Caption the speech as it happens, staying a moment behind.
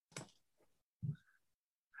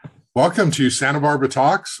Welcome to Santa Barbara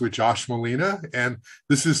Talks with Josh Molina. And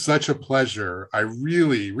this is such a pleasure. I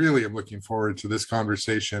really am looking forward to this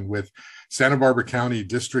conversation with Santa Barbara County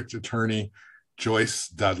District Attorney Joyce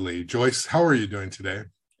Dudley. Joyce, how are you doing today?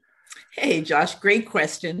 Hey, Josh, great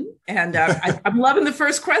question. And I'm loving the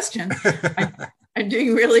first question. I'm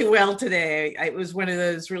doing really well today. It was one of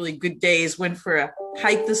those really good days. Went for a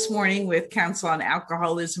hike this morning with Council on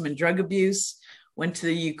Alcoholism and Drug Abuse, went to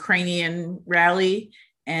the Ukrainian rally,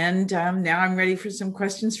 and now I'm ready for some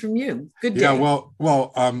questions from you. Good Yeah,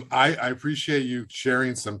 day. I appreciate you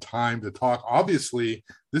sharing some time to talk. Obviously,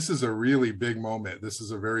 this is a really big moment. This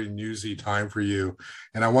is a very newsy time for you.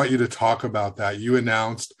 And I want you to talk about that. You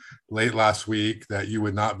announced late last week that you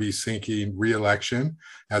would not be seeking re-election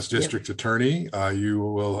as Yep. district attorney. You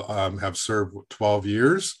will have served 12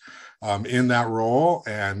 years in that role.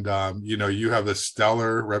 And, you have a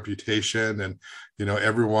stellar reputation and,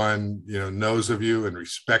 everyone, knows of you and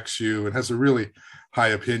respects you and has a really high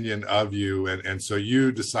opinion of you. And so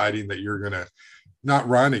you deciding that you're going to not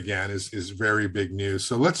run again is very big news.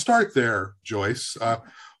 So let's start there, Joyce.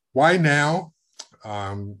 Why now?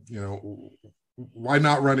 Why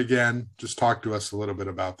not run again? Just talk to us a little bit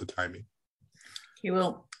about the timing. Okay,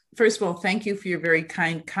 well, first of all, thank you for your very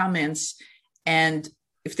kind comments. And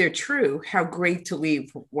if they're true, how great to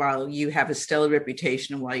leave while you have a stellar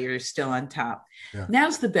reputation and while you're still on top. Yeah.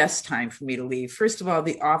 Now's the best time for me to leave. First of all,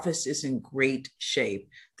 the office is in great shape.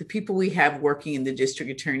 The people we have working in the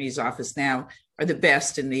district attorney's office now are the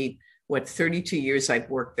best in the 32 years I've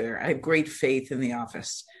worked there. I have great faith in the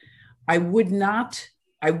office.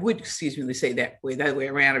 Excuse me, let me say that way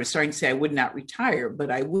around. I was starting to say I would not retire,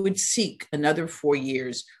 but I would seek another 4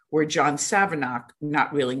 years where John Savinock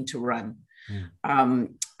not willing to run.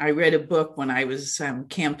 I read a book when I was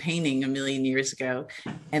campaigning a million years ago,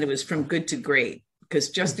 and it was From Good to Great, because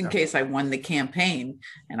just in case I won the campaign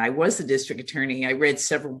and I was the district attorney, I read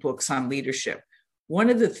several books on leadership. One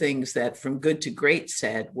of the things that From Good to Great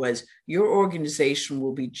said was, your organization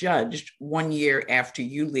will be judged 1 year after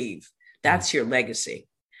you leave. That's your legacy.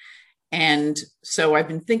 And so I've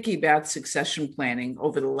been thinking about succession planning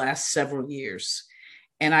over the last several years.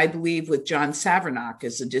 And I believe with John Savinock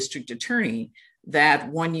as a district attorney, that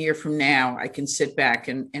 1 year from now, I can sit back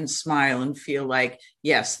and smile and feel like,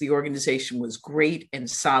 yes, the organization was great and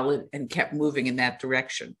solid and kept moving in that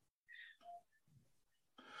direction.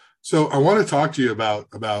 So I want to talk to you about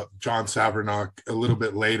John Savinock a little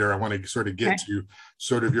bit later. I want to sort of get to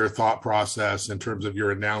sort of your thought process in terms of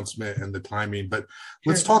your announcement and the timing. But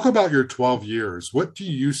let's talk about your 12 years. What do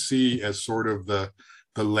you see as sort of the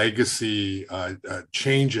legacy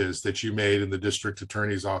changes that you made in the district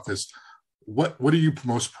attorney's office? What are you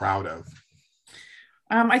most proud of?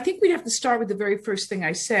 I think we'd have to start with the very first thing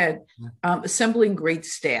I said, assembling great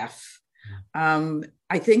staff.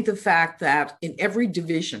 I think the fact that in every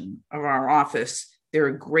division of our office, there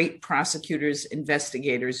are great prosecutors,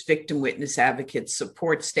 investigators, victim witness advocates,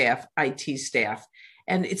 support staff, IT staff,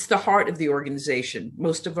 and it's the heart of the organization.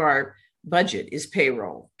 Most of our budget is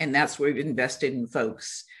payroll, and that's where we've invested in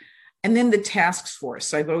folks. And then the task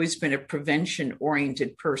force. I've always been a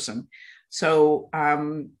prevention-oriented person. So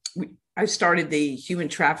I started the human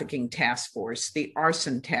trafficking task force, the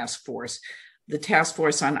arson task force, the task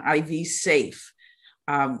force on IV Safe,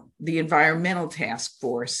 the environmental task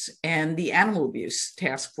force, and the animal abuse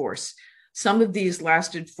task force. Some of these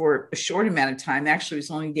lasted for a short amount of time. Actually, it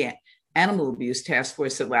was only the animal abuse task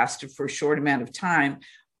force that lasted for a short amount of time,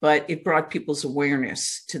 but it brought people's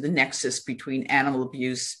awareness to the nexus between animal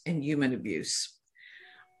abuse and human abuse.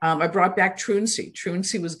 I brought back truancy.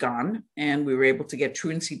 Truancy was gone, and we were able to get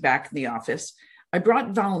truancy back in the office. I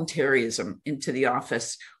brought voluntarism into the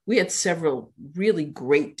office. We had several really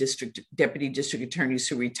great deputy district attorneys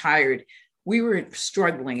who retired. We were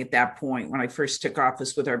struggling at that point when I first took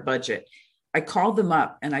office with our budget. I called them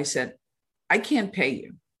up and I said, I can't pay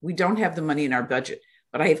you. We don't have the money in our budget,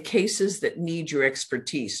 but I have cases that need your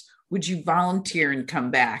expertise. Would you volunteer and come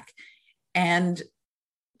back? And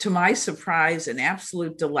to my surprise and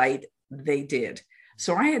absolute delight, they did.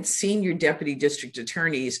 So I had senior deputy district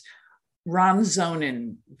attorneys, Ron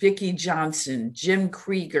Zonin, Vicki Johnson, Jim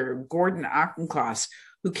Krieger, Gordon Auchincloss,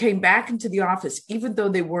 who came back into the office, even though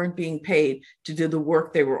they weren't being paid to do the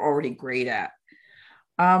work they were already great at.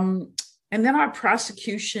 And then our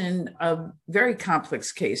prosecution of very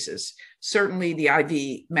complex cases, certainly the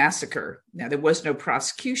IV massacre. Now, there was no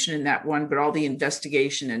prosecution in that one, but all the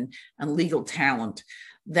investigation and legal talent.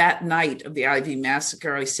 That night of the IV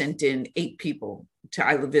massacre, I sent in 8 people to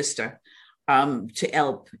Isla Vista to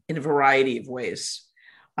help in a variety of ways.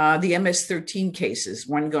 The MS-13 cases,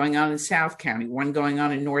 one going on in South County, one going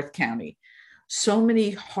on in North County. so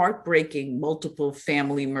many heartbreaking multiple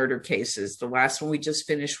family murder cases. The last one we just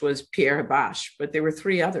finished was Pierre Habash, but there were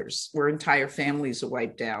 3 others where entire families are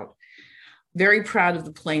wiped out. Very proud of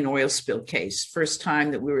the Plain oil spill case. First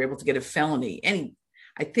time that we were able to get a felony.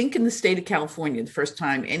 I think in the state of California, the first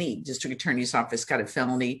time any district attorney's office got a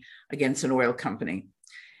felony against an oil company.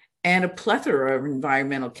 And a plethora of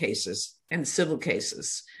environmental cases and civil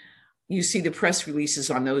cases. You see the press releases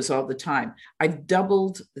on those all the time. I've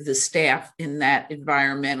doubled the staff in that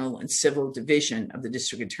environmental and civil division of the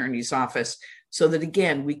district attorney's office so that,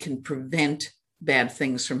 again, we can prevent bad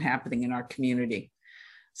things from happening in our community.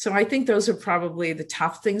 So I think those are probably the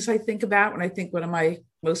top things I think about when I think, what am I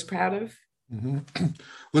most proud of?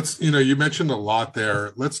 Mm-hmm. You mentioned a lot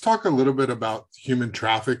there. Let's talk a little bit about human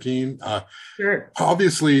trafficking. Sure.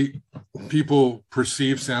 Obviously, people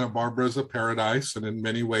perceive Santa Barbara as a paradise, and in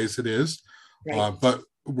many ways it is. Right. But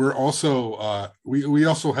we're also we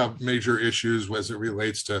also have major issues as it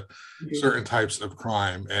relates to certain types of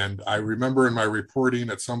crime. And I remember in my reporting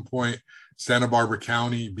at some point, Santa Barbara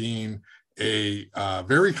County being a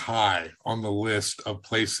very high on the list of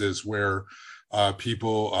places where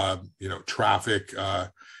people, traffic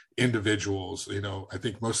individuals, I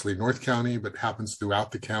think mostly North County, but happens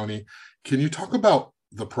throughout the county. Can you talk about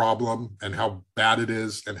the problem and how bad it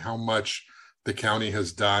is and how much the county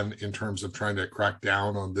has done in terms of trying to crack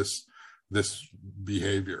down on this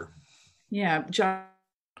behavior? Yeah, Josh,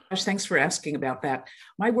 thanks for asking about that.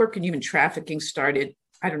 My work in human trafficking started,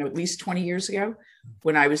 I don't know, at least 20 years ago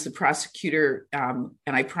when I was the prosecutor and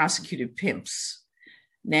I prosecuted pimps.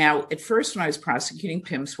 Now, at first, when I was prosecuting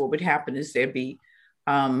pimps, what would happen is there'd be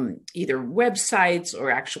either websites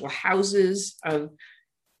or actual houses of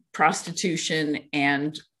prostitution,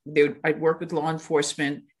 and I'd work with law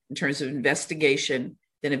enforcement in terms of investigation.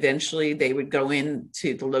 Then eventually they would go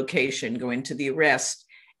into the location, go into the arrest,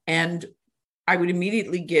 and I would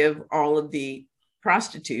immediately give all of the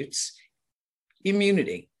prostitutes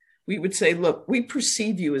immunity. We would say, look, we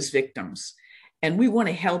perceive you as victims, and we want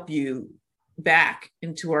to help you back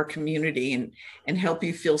into our community and help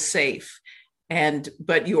you feel safe.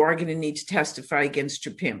 But you are going to need to testify against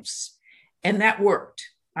your pimps. And that worked.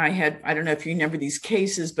 I don't know if you remember these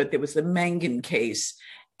cases, but there was the Mangan case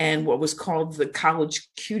and what was called the College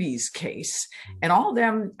Cuties case. And all of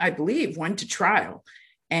them, I believe, went to trial.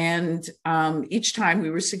 And each time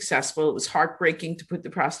we were successful. It was heartbreaking to put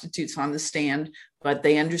the prostitutes on the stand, but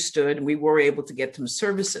they understood and we were able to get them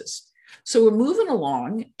services. So we're moving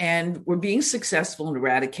along and we're being successful in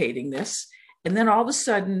eradicating this. And then all of a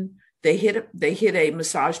sudden they hit a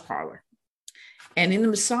massage parlor. And in the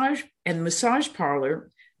massage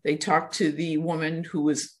parlor, they talked to the woman who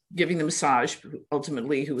was giving the massage,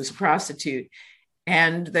 ultimately, who was a prostitute.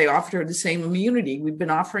 And they offered her the same immunity we've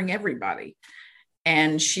been offering everybody.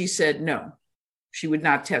 And she said, no, she would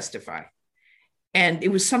not testify. And it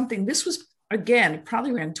was something, this was, again,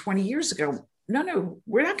 probably around 20 years ago. No,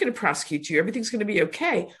 we're not going to prosecute you. Everything's going to be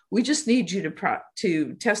okay. We just need you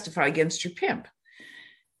to testify against your pimp.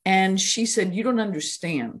 And she said, you don't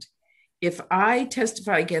understand. If I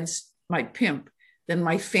testify against my pimp, then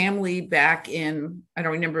my family back in, I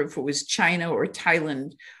don't remember if it was China or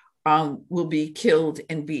Thailand, will be killed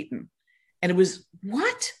and beaten. And it was,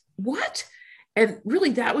 what? And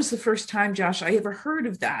really, that was the first time, Josh, I ever heard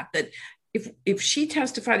of that if she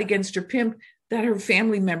testified against her pimp, that her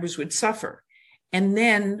family members would suffer. And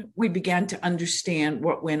then we began to understand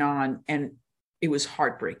what went on, and it was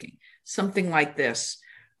heartbreaking. Something like this.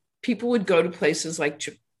 People would go to places like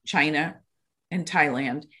China and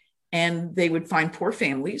Thailand, and they would find poor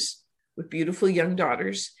families with beautiful young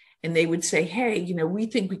daughters, and they would say, hey, we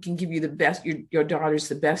think we can give you the best, your daughters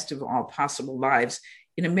the best of all possible lives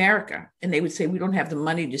in America. And they would say, we don't have the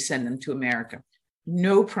money to send them to America.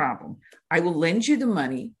 No problem. I will lend you the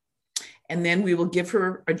money. And then we will give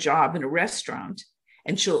her a job in a restaurant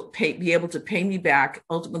and she'll be able to pay me back,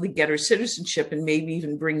 ultimately get her citizenship and maybe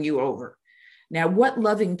even bring you over. Now, what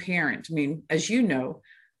loving parent? I mean, as you know,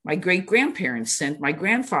 my great-grandparents sent my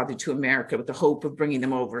grandfather to America with the hope of bringing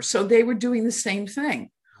them over. So they were doing the same thing.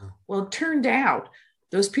 Well, it turned out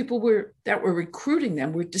those people that were recruiting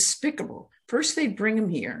them were despicable. First, they'd bring them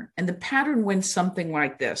here. And the pattern went something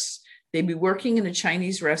like this. They'd be working in a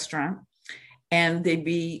Chinese restaurant, and they'd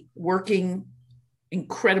be working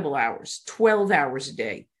incredible hours, 12 hours a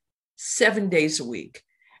day, 7 days a week.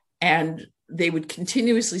 And they would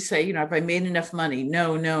continuously say, have I made enough money?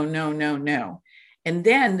 No. And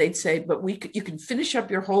then they'd say, but you can finish up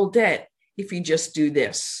your whole debt if you just do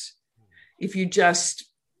this. If you just,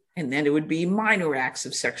 and then it would be minor acts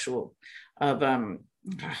of sex with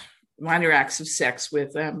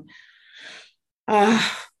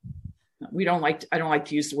I don't like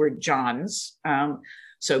to use the word Johns.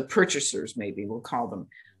 So purchasers, maybe we'll call them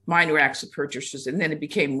minor acts of purchasers. And then it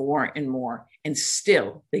became more and more. And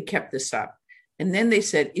still they kept this up. And then they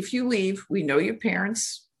said, if you leave, we know your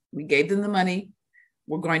parents, we gave them the money,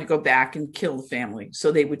 we're going to go back and kill the family.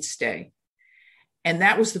 So they would stay. And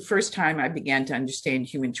that was the first time I began to understand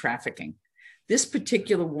human trafficking. This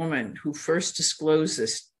particular woman who first disclosed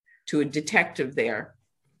this to a detective there,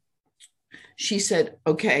 she said,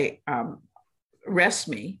 okay, arrest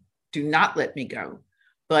me, do not let me go.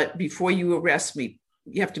 But before you arrest me,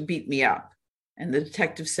 you have to beat me up. And the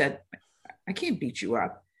detective said, I can't beat you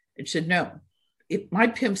up. And she said, no, if my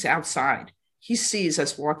pimp's outside, he sees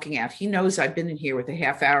us walking out. He knows I've been in here with a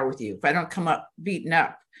half hour with you. If I don't come up beaten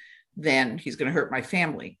up, then he's going to hurt my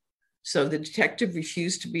family. So the detective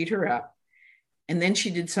refused to beat her up. And then she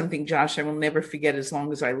did something, Josh, I will never forget as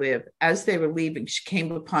long as I live. As they were leaving, she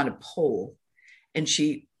came upon a pole and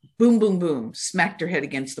she, boom, boom, boom, smacked her head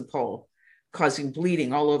against the pole, causing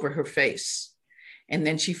bleeding all over her face. And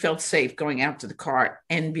then she felt safe going out to the car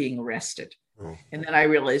and being arrested. Oh. And then I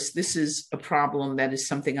realized this is a problem that is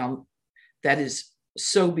something that is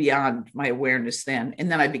so beyond my awareness then.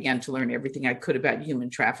 And then I began to learn everything I could about human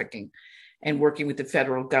trafficking and working with the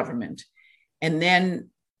federal government. And then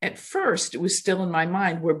at first, it was still in my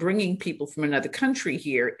mind, we're bringing people from another country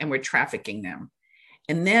here and we're trafficking them.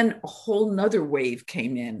 And then a whole nother wave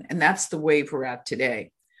came in, and that's the wave we're at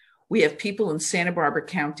today. We have people in Santa Barbara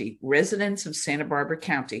County, residents of Santa Barbara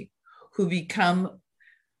County, who become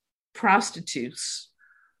prostitutes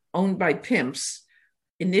owned by pimps.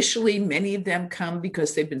 Initially, many of them come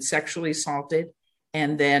because they've been sexually assaulted,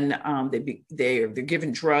 and then they're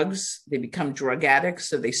given drugs. They become drug addicts,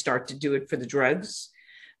 so they start to do it for the drugs.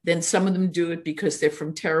 Then some of them do it because they're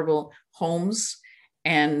from terrible homes,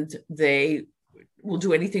 and they will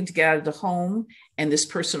do anything to get out of the home, and this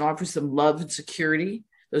person offers them love and security.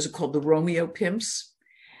 Those are called the Romeo pimps.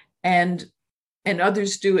 And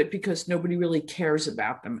others do it because nobody really cares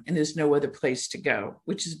about them, and there's no other place to go,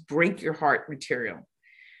 which is break your heart material.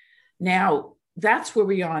 Now, that's where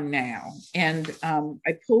we are now. And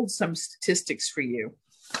I pulled some statistics for you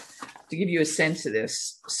to give you a sense of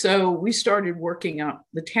this. So we started working on,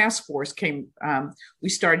 the task force we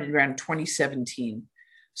started around 2017.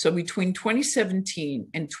 So between 2017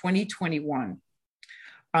 and 2021,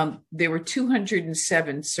 there were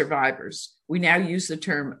 207 survivors. We now use the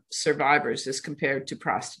term survivors as compared to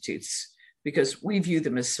prostitutes because we view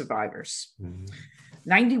them as survivors. Mm-hmm.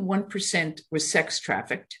 91% were sex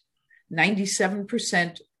trafficked,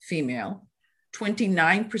 97% female,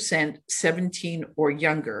 29% 17 or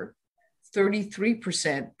younger,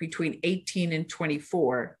 33% between 18 and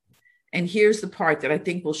 24. And here's the part that I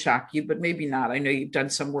think will shock you, but maybe not. I know you've done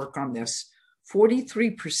some work on this.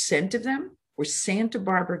 43% of them were Santa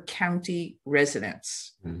Barbara County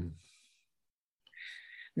residents. Mm-hmm.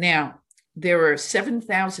 Now, there are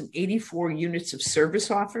 7,084 units of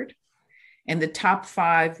service offered, and the top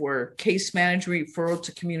 5 were case management referral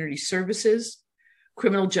to community services,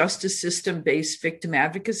 criminal justice system-based victim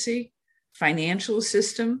advocacy, financial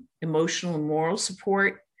assistance, emotional and moral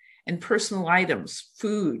support, and personal items,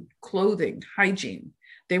 food, clothing, hygiene.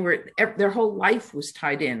 Their whole life was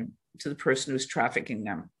tied in to the person who's trafficking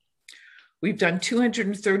them. We've done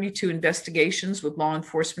 232 investigations with law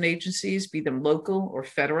enforcement agencies, be them local or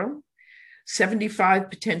federal. 75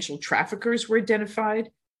 potential traffickers were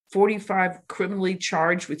identified, 45 criminally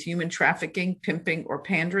charged with human trafficking, pimping, or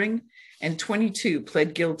pandering, and 22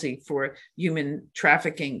 pled guilty for human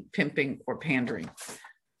trafficking, pimping, or pandering.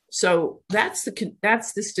 So that's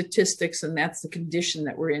the statistics, and that's the condition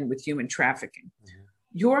that we're in with human trafficking. Mm-hmm.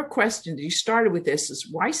 Your question, you started with this, is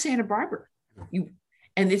why Santa Barbara?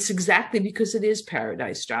 And it's exactly because it is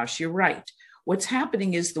paradise, Josh. You're right. What's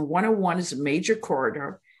happening is the 101 is a major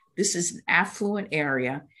corridor. This is an affluent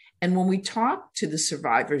area. And when we talk to the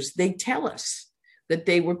survivors, they tell us that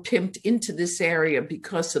they were pimped into this area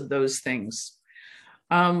because of those things.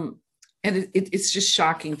 And it's just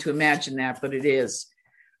shocking to imagine that, but it is.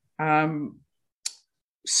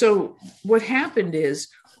 So what happened is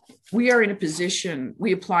we are in a position,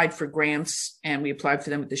 we applied for grants and we applied for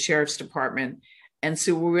them at the Sheriff's Department. And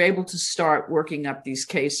so we were able to start working up these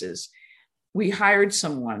cases. We hired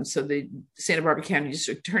someone. So the Santa Barbara County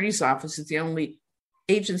District Attorney's Office is the only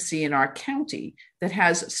agency in our county that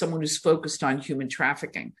has someone who's focused on human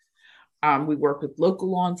trafficking. We work with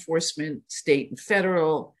local law enforcement, state and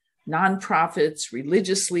federal, nonprofits,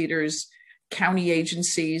 religious leaders, county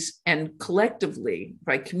agencies, and collectively,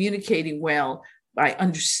 by communicating well, by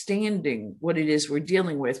understanding what it is we're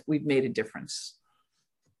dealing with, we've made a difference.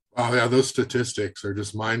 Oh yeah, those statistics are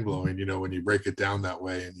just mind blowing. When you break it down that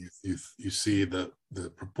way, and you see the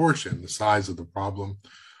proportion, the size of the problem.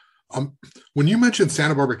 Um, when you mentioned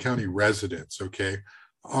Santa Barbara County residents, okay,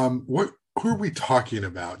 what who are we talking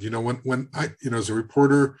about? When I, as a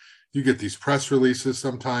reporter, you get these press releases.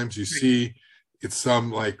 Sometimes you see it's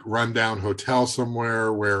some like rundown hotel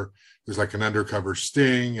somewhere where there's like an undercover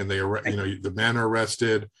sting, and the men are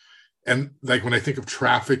arrested. And like when I think of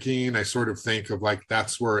trafficking, I sort of think of like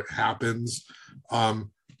that's where it happens. Um,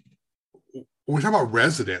 when we talk about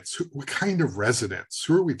residents, what kind of residents?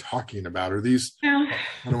 Who are we talking about? Are these? Well,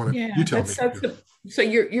 I don't want to. yeah, You tell me. so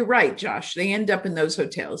you're right, Josh. They end up in those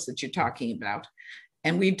hotels that you're talking about.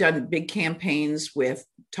 And we've done big campaigns with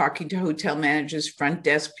talking to hotel managers, front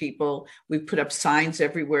desk people. We've put up signs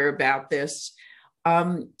everywhere about this.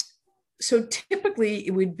 So typically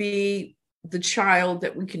it would be the child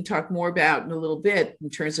that we can talk more about in a little bit in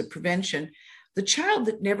terms of prevention. The child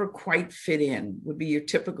that never quite fit in would be your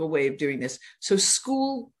typical way of doing this. So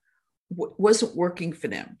school wasn't working for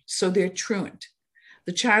them. So they're truant.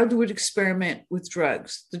 The child who would experiment with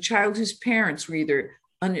drugs, the child whose parents were either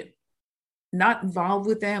not involved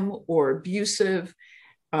with them or abusive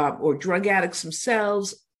or drug addicts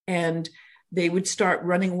themselves, and they would start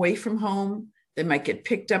running away from home. They might get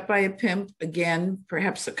picked up by a pimp, again,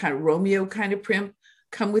 perhaps a kind of Romeo kind of pimp.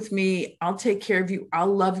 Come with me, I'll take care of you,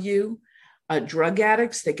 I'll love you. Drug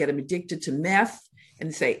addicts, they get them addicted to meth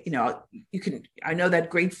and say, I know that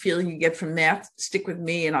great feeling you get from meth, stick with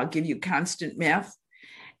me and I'll give you constant meth.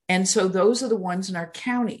 And so those are the ones in our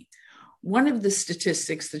county. One of the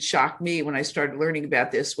statistics that shocked me when I started learning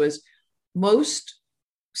about this was most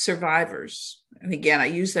survivors, and again, I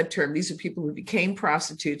use that term, these are people who became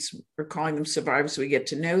prostitutes, we're calling them survivors so we get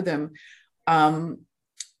to know them.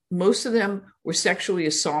 Most of them were sexually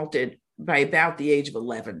assaulted by about the age of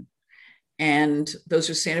 11. And those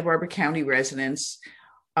are Santa Barbara County residents.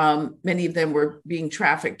 Many of them were being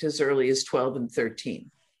trafficked as early as 12 and 13.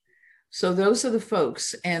 So those are the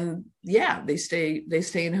folks. And yeah, they stay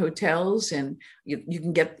in hotels, and you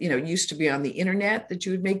can get, used to be on the internet that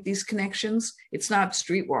you would make these connections. It's not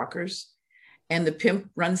streetwalkers. And the pimp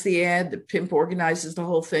runs the ad, the pimp organizes the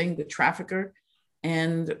whole thing, the trafficker,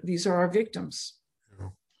 and these are our victims.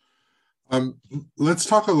 Let's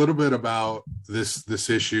talk a little bit about this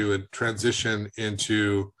issue and transition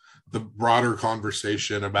into the broader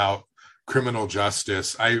conversation about criminal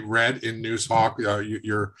justice. I read in Newshawk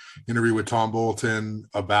your interview with Tom Bolton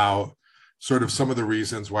about sort of some of the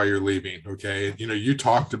reasons why you're leaving. Okay, you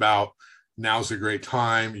talked about now's a great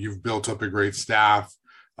time. You've built up a great staff.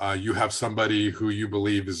 You have somebody who you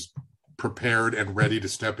believe is prepared and ready to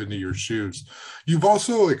step into your shoes. You've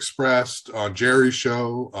also expressed on Jerry's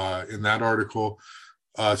show in that article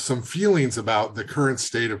some feelings about the current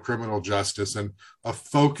state of criminal justice and a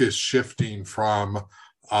focus shifting from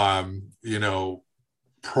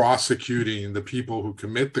prosecuting the people who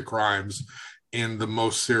commit the crimes in the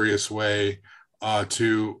most serious way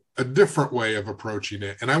to a different way of approaching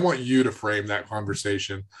it. And I want you to frame that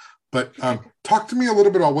conversation. But talk to me a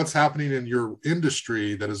little bit about what's happening in your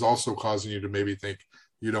industry that is also causing you to maybe think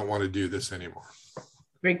you don't want to do this anymore.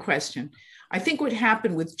 Great question. I think what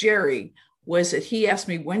happened with Jerry was that he asked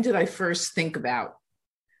me, when did I first think about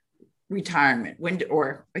retirement?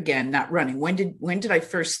 Not running. When did I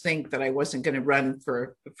first think that I wasn't going to run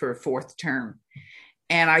for a fourth term?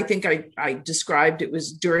 And I think I described it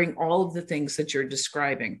was during all of the things that you're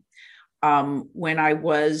describing. When I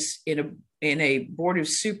was in a board of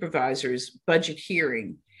supervisors budget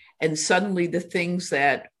hearing, and suddenly the things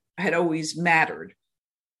that had always mattered,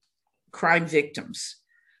 crime victims,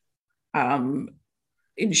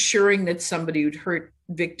 ensuring that somebody who'd hurt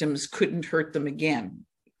victims couldn't hurt them again,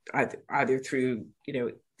 either through,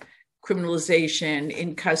 criminalization,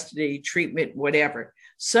 in custody, treatment, whatever.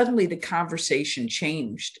 Suddenly the conversation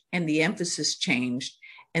changed and the emphasis changed,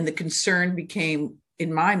 and the concern became,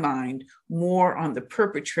 in my mind, more on the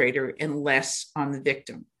perpetrator and less on the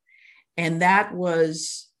victim. And that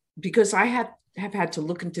was because I have had to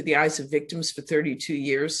look into the eyes of victims for 32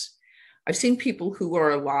 years. I've seen people who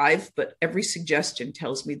are alive, but every suggestion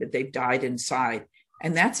tells me that they've died inside.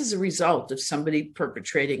 And that's as a result of somebody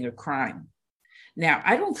perpetrating a crime. Now,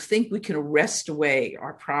 I don't think we can arrest away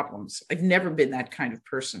our problems. I've never been that kind of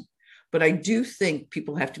person. But I do think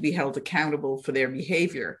people have to be held accountable for their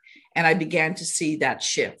behavior. And I began to see that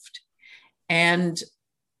shift. And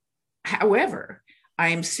however, I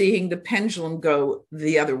am seeing the pendulum go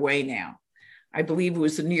the other way now. I believe it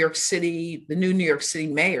was the new New York City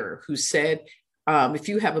mayor who said, if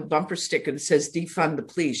you have a bumper sticker that says defund the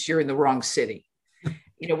police, you're in the wrong city.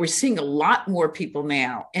 We're seeing a lot more people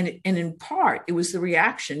now. And in part, it was the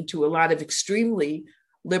reaction to a lot of extremely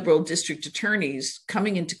liberal district attorneys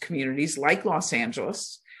coming into communities like Los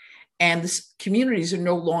Angeles. And the communities are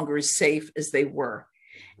no longer as safe as they were.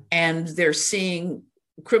 And they're seeing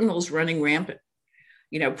criminals running rampant.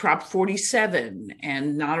 Prop 47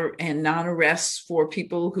 and non-arrests for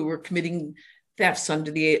people who were committing thefts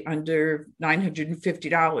under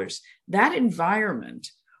 $950. That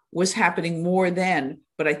environment was happening more then,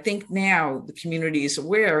 but I think now the community is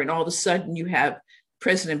aware, and all of a sudden you have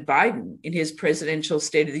President Biden in his presidential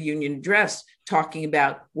State of the Union address talking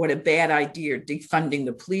about what a bad idea defunding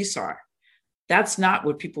the police are. That's not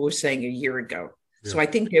what people were saying a year ago. Yeah. So I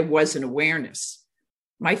think there was an awareness.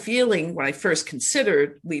 My feeling when I first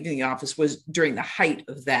considered leaving the office was during the height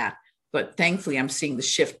of that, but thankfully I'm seeing the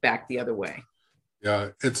shift back the other way. Yeah,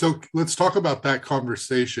 and so let's talk about that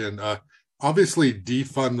conversation. Obviously,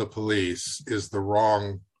 defund the police is the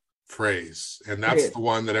wrong phrase, and that's the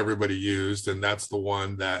one that everybody used, and that's the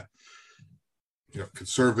one that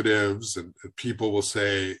conservatives and people will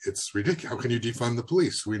say it's ridiculous. How can you defund the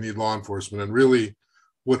police? We need law enforcement. And really,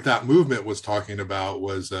 what that movement was talking about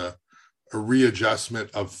was a readjustment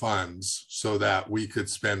of funds so that we could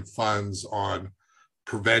spend funds on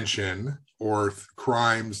prevention or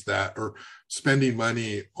crimes that, or spending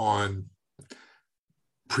money on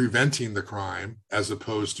preventing the crime as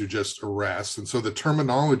opposed to just arrests. And so the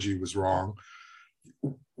terminology was wrong.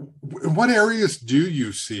 In what areas do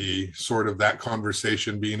you see sort of that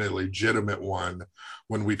conversation being a legitimate one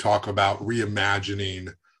when we talk about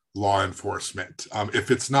reimagining law enforcement? If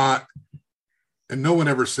it's not, and no one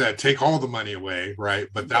ever said take all the money away, right?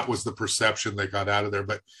 But that was the perception that got out of there.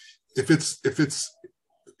 But if it's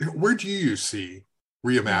where do you see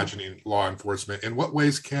reimagining law enforcement? In what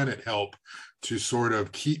ways can it help to sort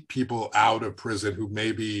of keep people out of prison who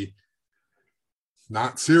may be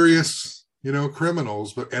not serious,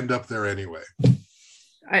 criminals, but end up there anyway?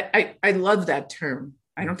 I love that term.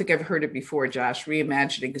 I don't think I've heard it before, Josh,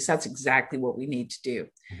 reimagining, because that's exactly what we need to do.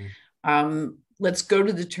 Mm-hmm. Let's go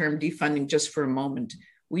to the term defunding just for a moment.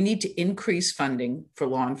 We need to increase funding for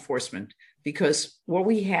law enforcement because what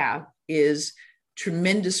we have is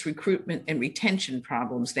tremendous recruitment and retention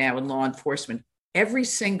problems now in law enforcement. Every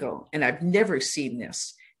single, and I've never seen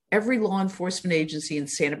this, every law enforcement agency in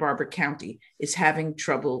Santa Barbara County is having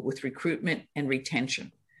trouble with recruitment and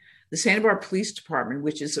retention. The Santa Barbara Police Department,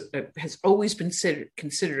 which has always been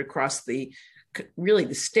considered across the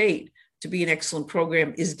state to be an excellent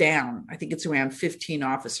program, is down. I think it's around 15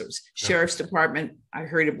 officers. Sheriff's Department, I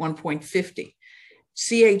heard at one point 50.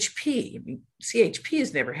 CHP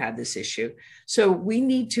has never had this issue. So we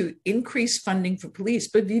need to increase funding for police,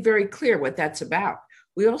 but be very clear what that's about.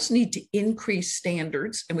 We also need to increase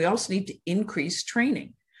standards and we also need to increase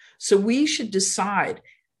training. So we should decide,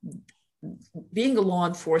 being a law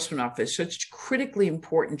enforcement officer, such a critically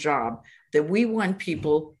important job, that we want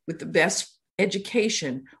people with the best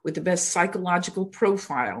education, with the best psychological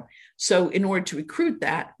profile. So in order to recruit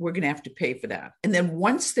that, we're going to have to pay for that. And then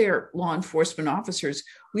once they're law enforcement officers,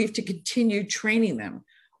 we have to continue training them,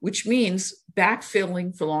 which means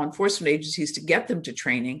backfilling for law enforcement agencies to get them to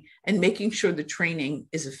training and making sure the training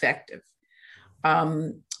is effective.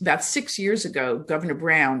 About 6 years ago, Governor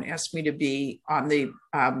Brown asked me to be on the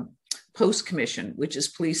Post Commission, which is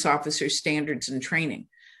Police Officer Standards and Training.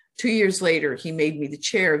 2 years later, he made me the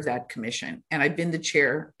chair of that commission, and I've been the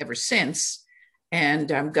chair ever since. And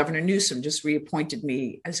Governor Newsom just reappointed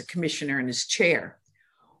me as a commissioner and as chair.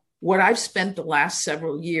 What I've spent the last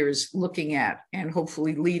several years looking at and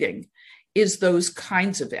hopefully leading is those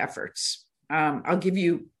kinds of efforts. I'll give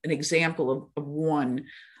you an example of one.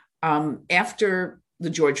 After the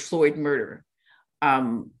George Floyd murder,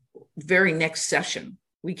 very next session,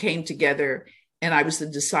 we came together and I was the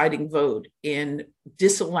deciding vote in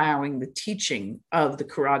disallowing the teaching of the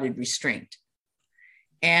carotid restraint.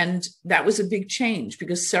 And that was a big change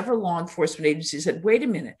because several law enforcement agencies said, wait a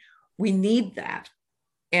minute, we need that.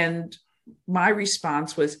 And my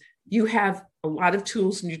response was, you have a lot of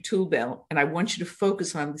tools in your tool belt, and I want you to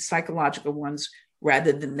focus on the psychological ones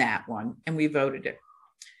rather than that one. And we voted it.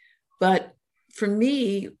 But for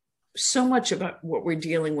me, so much about what we're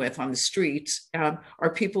dealing with on the streets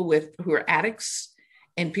are people who are addicts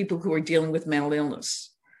and people who are dealing with mental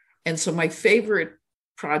illness. And so my favorite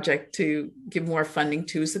project to give more funding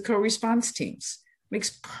to is the co-response teams.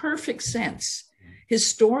 Makes perfect sense.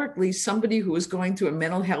 Historically, somebody who is going through a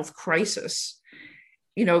mental health crisis,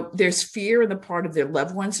 there's fear on the part of their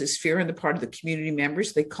loved ones, there's fear on the part of the community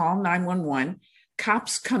members. They call 911,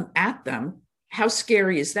 cops come at them. How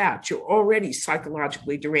scary is that? You're already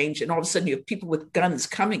psychologically deranged, and all of a sudden you have people with guns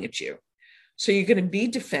coming at you. So you're going to be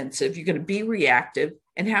defensive, you're going to be reactive.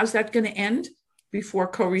 And how's that going to end? Before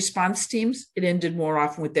co-response teams, it ended more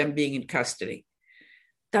often with them being in custody.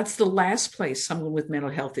 That's the last place someone with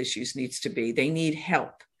mental health issues needs to be. They need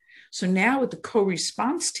help. So now with the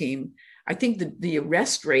co-response team, I think the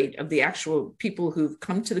arrest rate of the actual people who've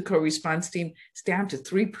come to the co-response team is down to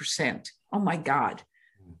 3%. Oh my God.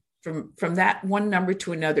 From that one number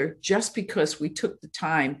to another, just because we took the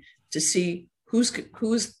time to see who's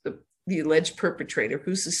the alleged perpetrator,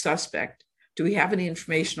 who's the suspect. Do we have any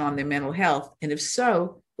information on their mental health? And if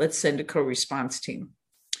so, let's send a co-response team.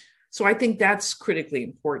 So I think that's critically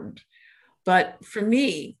important. But for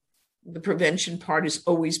me, the prevention part has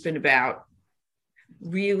always been about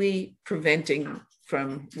really preventing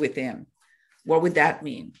from within. What would that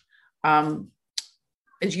mean?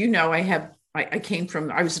 As you know, I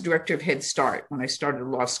was the director of Head Start when I started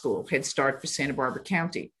law school, Head Start for Santa Barbara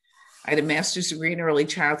County. I had a master's degree in early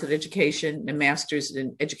childhood education and a master's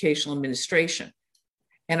in educational administration.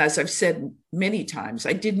 And as I've said many times,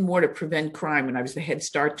 I did more to prevent crime when I was the Head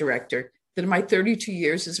Start director than in my 32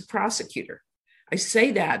 years as a prosecutor. I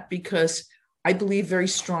say that because I believe very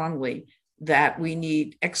strongly that we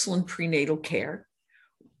need excellent prenatal care.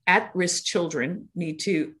 At-risk children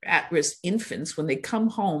at-risk infants, when they come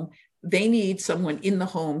home, they need someone in the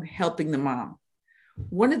home helping the mom.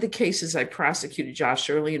 One of the cases I prosecuted, Josh,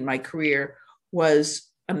 early in my career was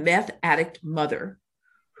a meth addict mother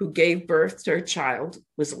who gave birth to her child,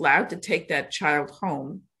 was allowed to take that child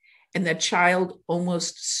home, and that child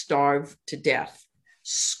almost starved to death,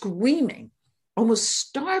 screaming, almost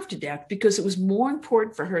starved to death because it was more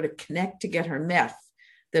important for her to connect to get her meth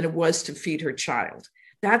than it was to feed her child.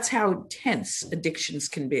 That's how intense addictions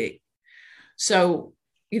can be. So,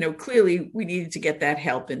 clearly we needed to get that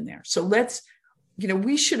help in there. So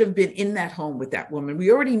we should have been in that home with that woman.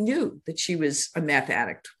 We already knew that she was a meth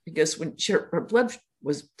addict because when her blood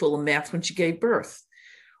was full of meth when she gave birth.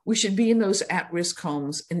 We should be in those at-risk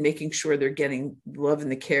homes and making sure they're getting love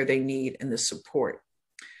and the care they need and the support.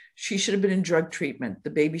 She should have been in drug treatment. The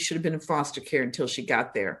baby should have been in foster care until she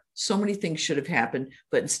got there. So many things should have happened,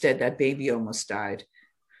 but instead that baby almost died.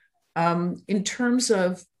 In terms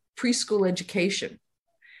of preschool education,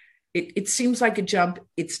 it seems like a jump.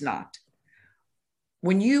 It's not.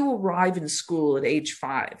 When you arrive in school at age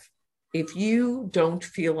 5, if you don't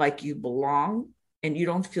feel like you belong and you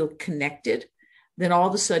don't feel connected, then all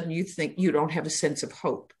of a sudden you think you don't have a sense of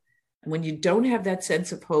hope. And when you don't have that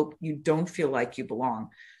sense of hope, you don't feel like you belong.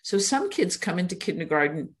 So some kids come into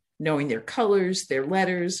kindergarten knowing their colors, their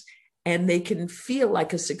letters, and they can feel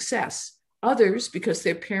like a success. Others, because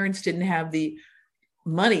their parents didn't have the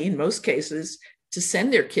money in most cases to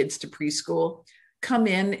send their kids to preschool, come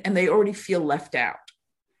in and they already feel left out.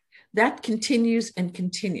 That continues and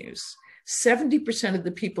continues. 70% of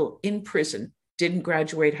the people in prison didn't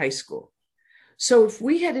graduate high school. So if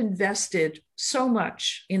we had invested so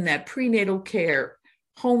much in that prenatal care,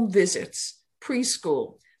 home visits,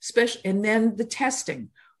 preschool, and then the testing,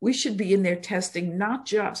 we should be in there testing not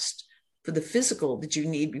just for the physical that you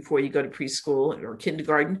need before you go to preschool or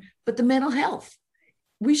kindergarten, but the mental health.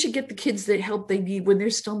 We should get the kids the help they need when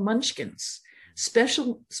they're still munchkins,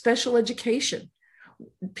 special education,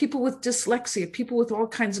 people with dyslexia, people with all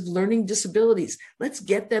kinds of learning disabilities. Let's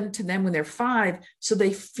get them to them when they're 5 so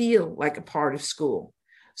they feel like a part of school.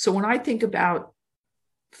 So when I think about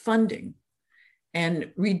funding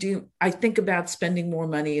and I think about spending more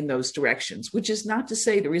money in those directions, which is not to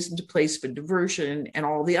say there isn't a place for diversion and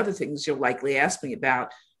all the other things you'll likely ask me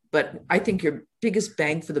about. But I think your biggest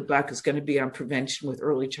bang for the buck is going to be on prevention with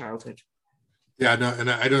early childhood. Yeah, no,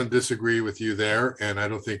 and I don't disagree with you there. And I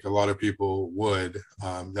don't think a lot of people would,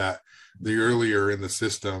 that the earlier in the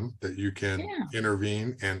system that you can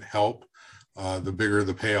intervene and help, the bigger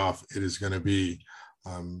the payoff it is going to be.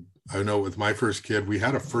 I know with my first kid, we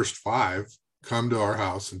had a first 5 come to our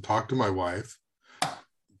house and talk to my wife,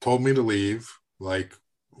 told me to leave, like,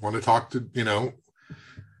 want to talk to, and,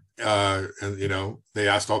 they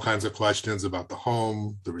asked all kinds of questions about the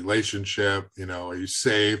home, the relationship, are you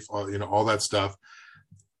safe? All that stuff.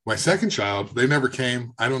 My second child, they never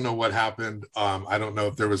came. I don't know what happened. I don't know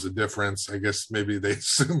if there was a difference. I guess maybe they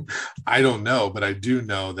assume, I don't know, but I do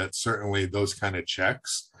know that certainly those kind of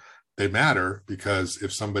checks, they matter, because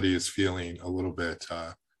if somebody is feeling a little bit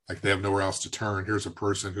like they have nowhere else to turn, here's a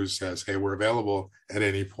person who says, hey, we're available at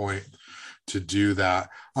any point to do that.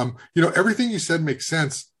 Everything you said makes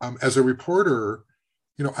sense. As a reporter,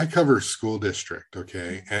 I cover school district,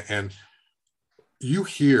 okay? And you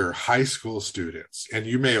hear high school students, and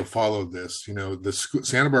you may have followed this, the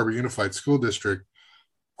Santa Barbara Unified School District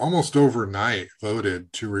almost overnight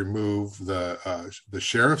voted to remove the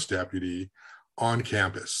sheriff's deputy on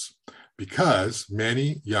campus, because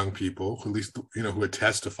many young people, at least who had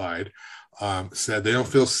testified, said they don't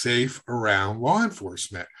feel safe around law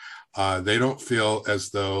enforcement. They don't feel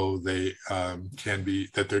as though they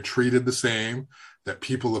that they're treated the same, that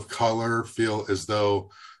people of color feel as though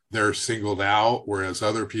they're singled out, whereas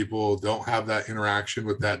other people don't have that interaction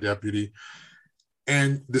with that deputy.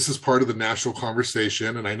 And this is part of the national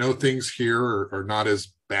conversation. And I know things here are not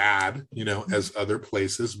as bad, as other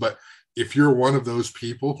places, but if you're one of those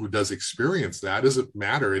people who does experience that, doesn't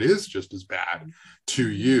matter. It is just as bad to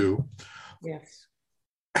you. Yes.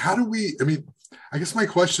 How do we, I guess my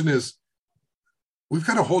question is, we've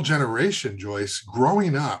got a whole generation, Joyce,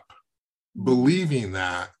 growing up believing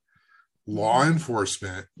that law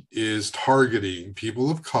enforcement is targeting people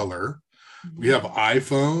of color. We have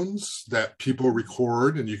iPhones that people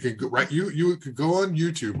record, and you can go you could go on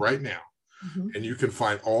YouTube right now, and you can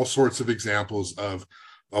find all sorts of examples of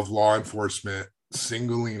law enforcement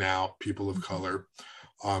singling out people of color.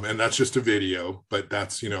 And that's just a video, but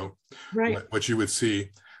that's, what you would see.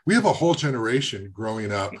 We have a whole generation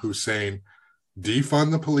growing up who's saying, defund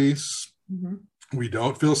the police. We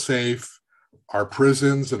don't feel safe. Our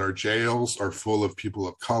prisons and our jails are full of people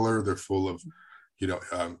of color. They're full of,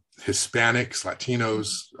 Hispanics,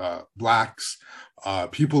 Latinos, Blacks,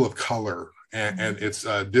 people of color, and it's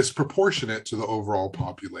disproportionate to the overall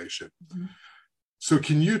population. So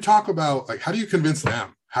can you talk about, how do you convince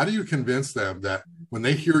them? How do you convince them that when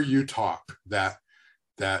they hear you talk, that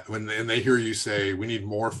when they hear you say, we need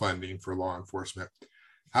more funding for law enforcement,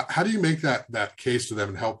 how do you make that case to them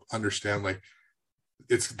and help understand,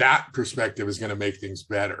 it's that perspective is going to make things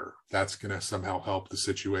better? That's going to somehow help the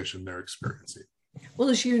situation they're experiencing. Well,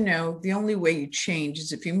 as you know, the only way you change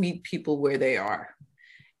is if you meet people where they are.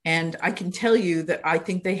 And I can tell you that I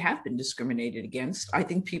think they have been discriminated against. I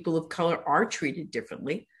think people of color are treated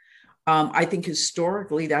differently. I think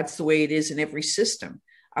historically, that's the way it is in every system.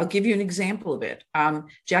 I'll give you an example of it.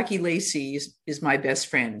 Jackie Lacey is my best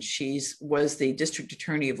friend. She was the district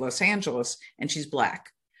attorney of Los Angeles, and she's Black.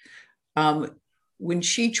 When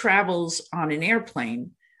she travels on an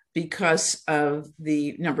airplane, because of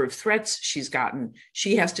the number of threats she's gotten,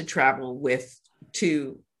 she has to travel with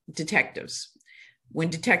 2 detectives.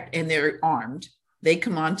 And they're armed, they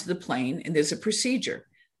come onto the plane, and there's a procedure.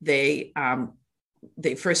 They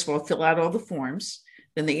first of all fill out all the forms,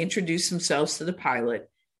 then they introduce themselves to the pilot,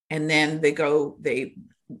 and then they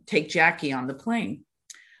take Jackie on the plane.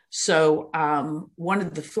 So one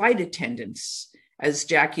of the flight attendants, as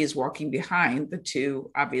Jackie is walking behind the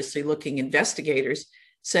 2 obviously looking investigators,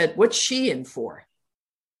 said, "What's she in for?"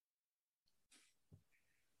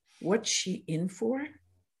 What's she in for?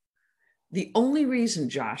 The only reason,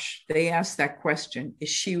 Josh, they asked that question is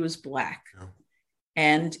she was Black. Yeah.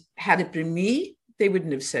 And had it been me, they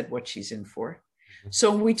wouldn't have said what she's in for.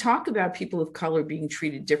 So when we talk about people of color being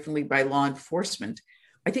treated differently by law enforcement,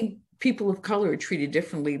 I think people of color are treated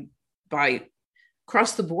differently by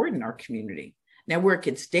across the board in our community. Now, where it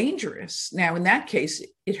gets dangerous, now in that case,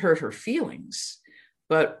 it hurt her feelings.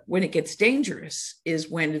 But when it gets dangerous is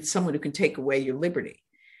when it's someone who can take away your liberty.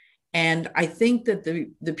 And I think that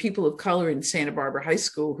the people of color in Santa Barbara High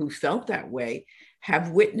School who felt that way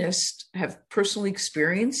have personally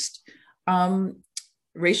experienced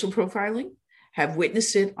racial profiling, have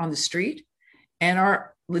witnessed it on the street, and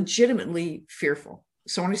are legitimately fearful.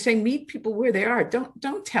 So when I say meet people where they are,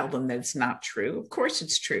 don't tell them that it's not true. Of course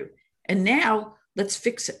it's true. And now let's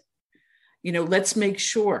fix it. Let's make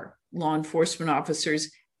sure law enforcement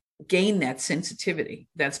officers gain that sensitivity.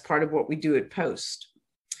 That's part of what we do at Post.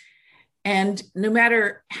 And no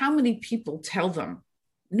matter how many people tell them,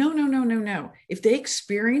 no. If they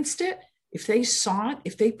experienced it, if they saw it,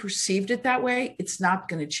 if they perceived it that way, it's not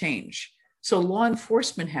going to change. So law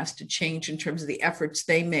enforcement has to change in terms of the efforts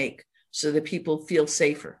they make so that people feel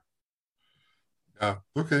safer. Yeah.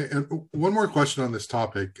 Okay. And one more question on this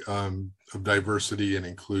topic of diversity and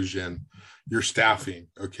inclusion, your staffing.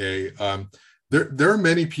 Okay. There are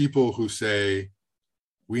many people who say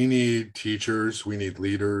we need teachers, we need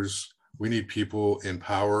leaders, we need people in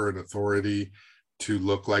power and authority to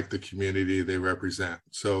look like the community they represent.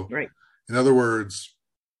 So, right. In other words,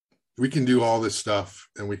 we can do all this stuff,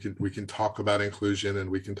 and we can talk about inclusion, and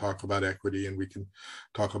we can talk about equity, and we can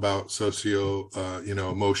talk about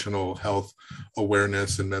emotional health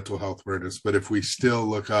awareness and mental health awareness. But if we still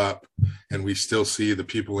look up and we still see the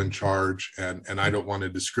people in charge, and I don't want to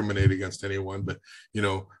discriminate against anyone, but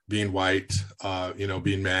being white,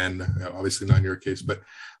 being men, obviously not in your case, but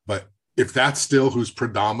if that's still who's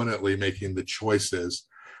predominantly making the choices,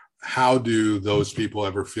 how do those people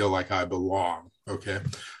ever feel like I belong? Okay.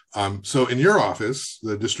 So in your office,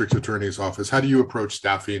 the district attorney's office, how do you approach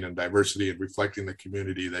staffing and diversity and reflecting the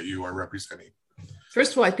community that you are representing?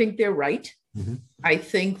 First of all, I think they're right. Mm-hmm. I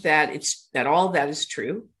think that that all that is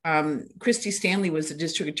true. Christy Stanley was the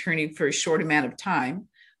district attorney for a short amount of time,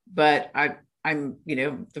 but I'm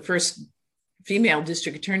the first female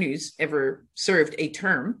district attorney who's ever served a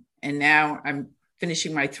term, and now I'm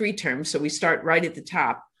finishing my 3 terms. So we start right at the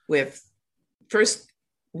top with first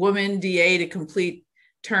woman DA to complete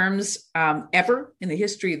terms ever in the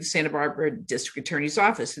history of the Santa Barbara District Attorney's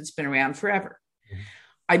Office. It's been around forever. Mm-hmm.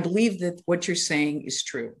 I believe that what you're saying is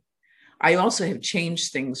true. I also have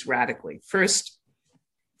changed things radically. First,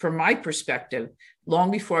 from my perspective,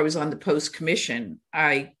 long before I was on the Post Commission,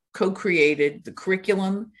 I co-created the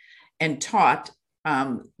curriculum and taught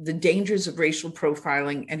the dangers of racial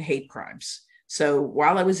profiling and hate crimes. So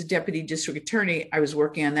while I was a deputy district attorney, I was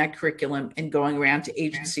working on that curriculum and going around to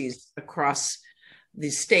agencies across the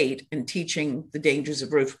state and teaching the dangers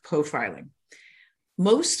of racial profiling.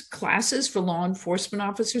 Most classes for law enforcement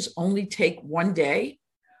officers only take 1 day.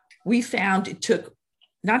 We found it took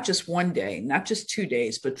not just 1 day, not just 2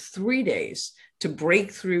 days, but 3 days to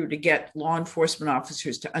break through to get law enforcement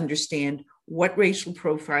officers to understand what racial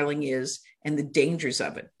profiling is and the dangers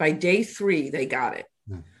of it. By day 3, they got it.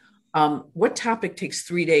 What topic takes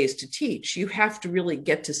 3 days to teach? You have to really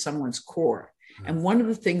get to someone's core. And one of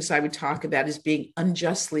the things I would talk about is being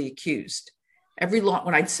unjustly accused.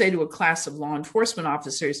 When I'd say to a class of law enforcement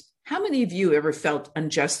officers, how many of you ever felt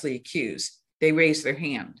unjustly accused? They raised their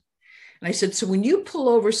hand. And I said, so when you pull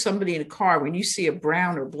over somebody in a car, when you see a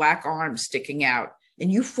brown or black arm sticking out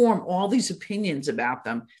and you form all these opinions about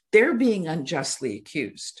them, they're being unjustly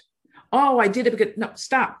accused. Oh, I did it because, no,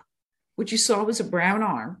 stop. What you saw was a brown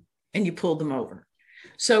arm and you pulled them over.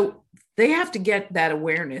 So they have to get that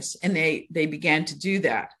awareness, and they began to do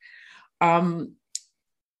that.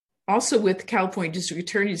 Also with the California District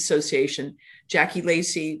Attorneys Association, Jackie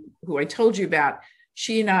Lacey, who I told you about,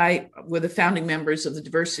 she and I were the founding members of the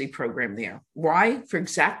diversity program there. Why? For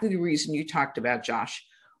exactly the reason you talked about, Josh.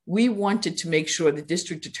 We wanted to make sure the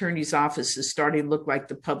district attorney's office is starting to look like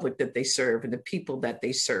the public that they serve and the people that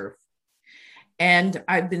they serve. And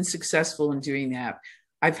I've been successful in doing that.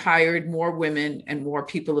 I've hired more women and more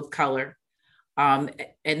people of color. And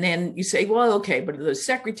then you say, well, okay, but are those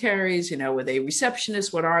secretaries, were they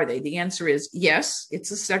receptionists? What are they? The answer is yes, it's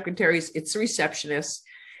the secretaries, it's the receptionists,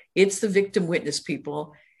 it's the victim witness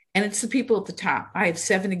people, and it's the people at the top. I have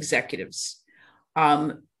 7 executives.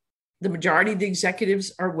 The majority of the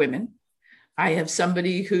executives are women. I have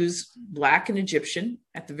somebody who's Black and Egyptian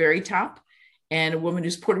at the very top, and a woman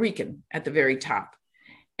who's Puerto Rican at the very top.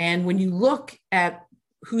 And when you look at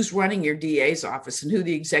who's running your DA's office and who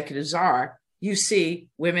the executives are, you see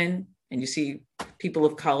women and you see people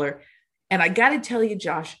of color. And I got to tell you,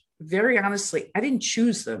 Josh, very honestly, I didn't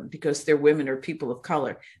choose them because they're women or people of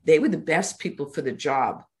color. They were the best people for the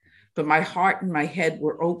job. But my heart and my head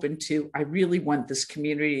were open to, I really want this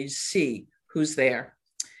community to see who's there.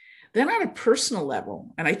 Then on a personal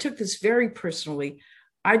level, and I took this very personally,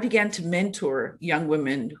 I began to mentor young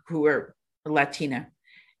women who are Latina.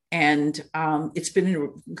 And it's been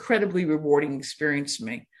an incredibly rewarding experience for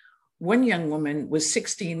me. One young woman was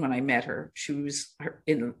 16 when I met her. She was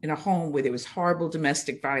in a home where there was horrible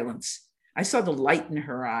domestic violence. I saw the light in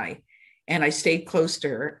her eye, and I stayed close to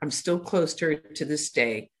her. I'm still close to her to this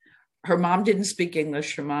day. Her mom didn't speak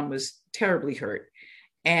English. Her mom was terribly hurt.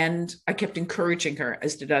 And I kept encouraging her,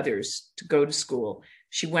 as did others, to go to school.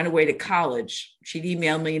 She went away to college. She'd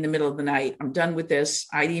email me in the middle of the night, I'm done with this.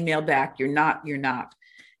 I'd email back, you're not.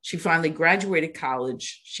 She finally graduated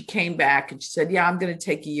college. She came back and she said, yeah, I'm going to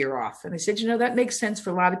take a year off. And I said, that makes sense for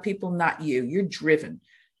a lot of people, not you. You're driven.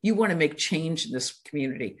 You want to make change in this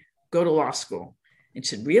community. Go to law school. And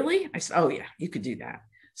she said, really? I said, oh, yeah, you could do that.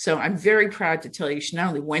 So I'm very proud to tell you, she not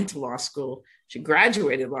only went to law school, she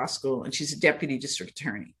graduated law school, and she's a deputy district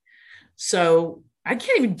attorney. So I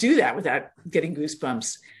can't even do that without getting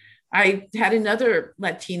goosebumps. I had another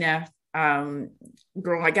Latina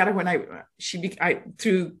girl. I got her when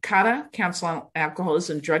through CADA, Council on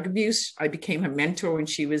Alcoholism and Drug Abuse. I became her mentor when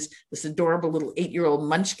she was this adorable little 8-year-old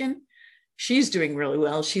munchkin. She's doing really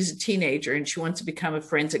well. She's a teenager and she wants to become a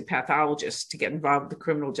forensic pathologist to get involved with the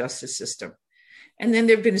criminal justice system. And then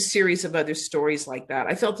there've been a series of other stories like that.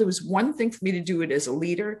 I felt there was one thing for me to do it as a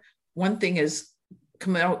leader, one thing as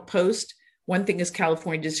come out post, one thing as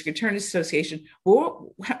California District Attorneys Association.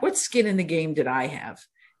 Well, what skin in the game did I have?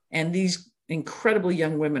 And these incredible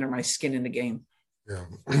young women are my skin in the game. Yeah.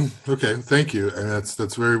 Okay. Thank you. And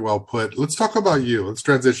that's very well put. Let's talk about you. Let's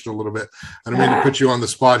transition a little bit. I don't mean to put you on the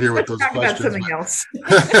spot here with Let's those talk about questions, something else.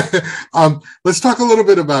 but let's talk a little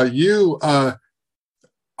bit about you.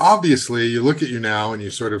 Obviously, you look at you now and you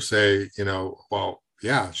sort of say, well,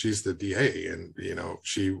 yeah, she's the DA, and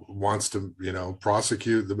she wants to,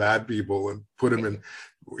 prosecute the bad people and put them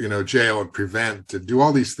in, jail and prevent and do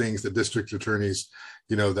all these things that district attorneys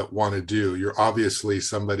that want to do. You're obviously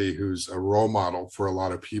somebody who's a role model for a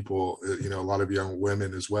lot of people, a lot of young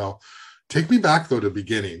women as well. Take me back though to the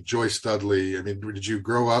beginning, Joyce Dudley. I mean, did you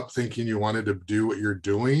grow up thinking you wanted to do what you're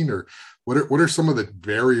doing, or what are some of the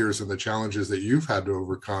barriers and the challenges that you've had to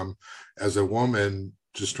overcome as a woman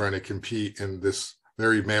just trying to compete in this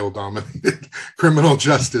very male-dominated criminal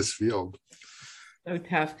justice field? So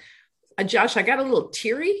tough. Josh, I got a little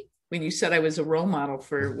teary when you said I was a role model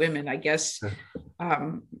for women. I guess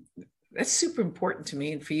that's super important to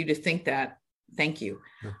me, and for you to think that, thank you.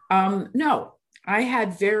 No, I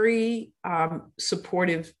had very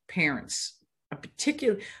supportive parents.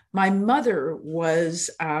 My mother was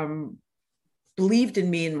believed in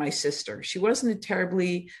me and my sister. She wasn't a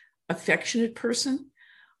terribly affectionate person,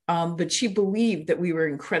 but she believed that we were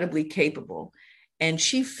incredibly capable, and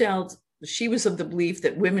she was of the belief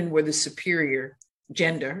that women were the superior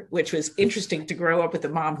gender, which was interesting to grow up with a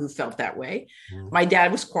mom who felt that way. My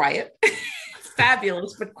dad was quiet,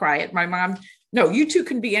 fabulous, but quiet. My mom, no, you two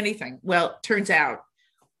can be anything. Well, turns out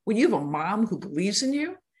when you have a mom who believes in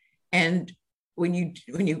you, and when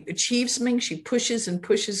you achieve something, she pushes and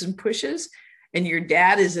pushes and pushes, and your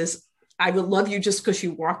dad is this, I will love you just because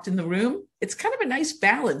you walked in the room. It's kind of a nice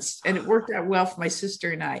balance, and it worked out well for my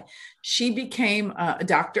sister and I. She became a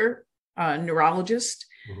doctor, a neurologist,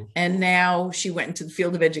 and now she went into the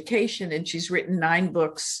field of education, and she's written 9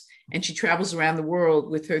 books, and she travels around the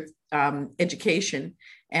world with her education.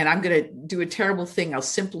 And I'm going to do a terrible thing. I'll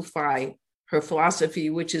simplify her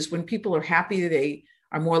philosophy, which is when people are happy, they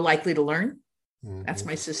are more likely to learn. That's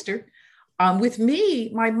my sister. With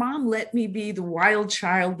me, my mom let me be the wild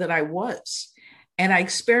child that I was. And I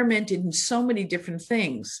experimented in so many different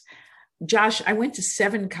things. Josh, I went to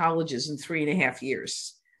 7 colleges in 3.5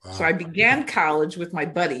 years. Wow. So I began college with my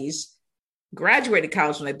buddies, graduated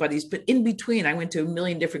college with my buddies, but in between, I went to a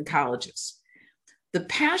million different colleges. The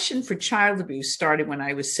passion for child abuse started when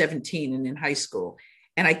I was 17 and in high school.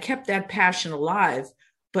 And I kept that passion alive.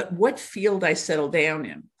 But what field I settled down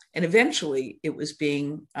in? And eventually it was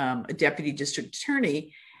being a deputy district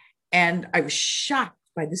attorney. And I was shocked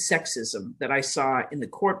by the sexism that I saw in the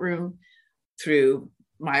courtroom, through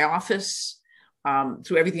my office,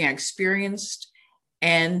 through everything I experienced.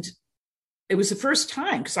 And it was the first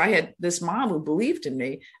time, because I had this mom who believed in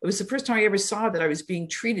me. It was the first time I ever saw that I was being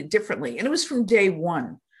treated differently. And it was from day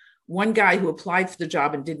one. One guy who applied for the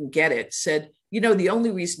job and didn't get it said, the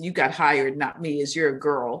only reason you got hired, not me, is you're a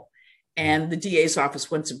girl. And the DA's office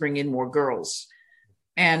wants to bring in more girls.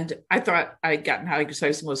 And I thought I'd gotten hired because I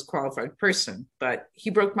was the most qualified person. But he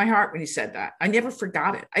broke my heart when he said that. I never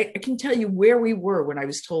forgot it. I can tell you where we were when I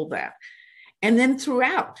was told that. And then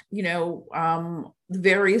throughout, the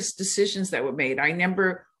various decisions that were made. I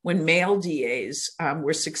remember when male DAs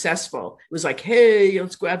were successful, it was like, hey,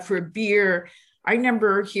 let's go out for a beer. I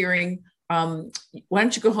remember hearing, why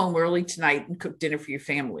don't you go home early tonight and cook dinner for your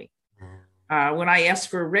family? When I asked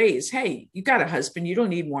for a raise, hey, you got a husband, you don't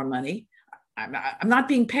need more money. I'm not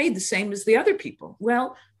being paid the same as the other people.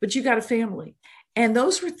 Well, but you got a family. And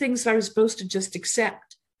those were things that I was supposed to just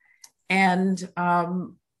accept. And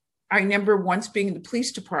I remember once being in the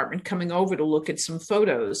police department, coming over to look at some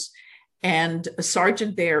photos, and a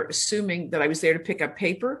sergeant there assuming that I was there to pick up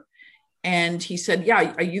paper. And he said,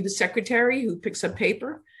 yeah, are you the secretary who picks up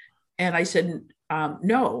paper? And I said,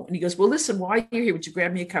 no. And he goes, well, listen, while you're here, would you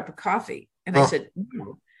grab me a cup of coffee? And I said,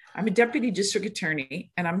 no, I'm a deputy district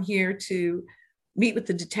attorney, and I'm here to meet with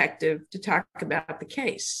the detective to talk about the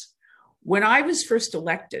case. When I was first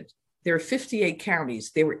elected, there were 58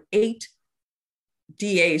 counties. There were 8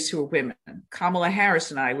 DAs who were women. Kamala Harris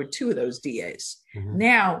and I were 2 of those DAs.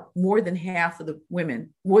 Now, more than half of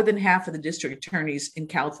the district attorneys in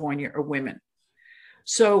California are women.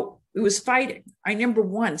 So it was fighting. I remember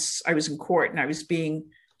once I was in court and I was being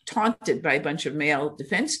taunted by a bunch of male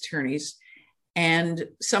defense attorneys. And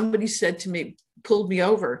somebody said to me, pulled me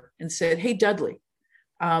over and said, hey, Dudley,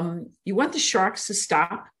 you want the sharks to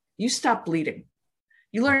stop? You stop bleeding.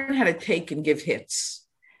 You learn how to take and give hits.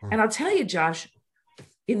 And I'll tell you, Josh,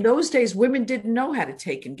 in those days, women didn't know how to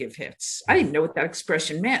take and give hits. I didn't know what that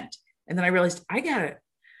expression meant. And then I realized I gotta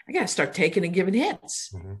start taking and giving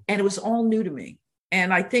hits. And it was all new to me.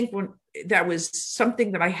 And I think that was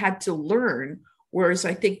something that I had to learn, whereas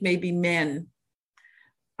I think maybe men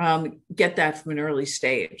get that from an early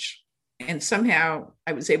stage. And somehow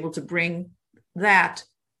I was able to bring that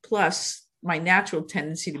plus my natural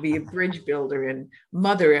tendency to be a bridge builder and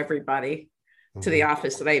mother everybody to the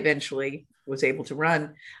office that I eventually was able to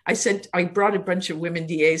run. I brought a bunch of women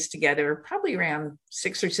DAs together probably around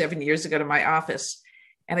 6 or 7 years ago to my office.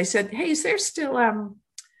 And I said, hey, is there still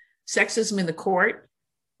sexism in the court?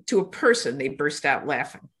 To a person, they burst out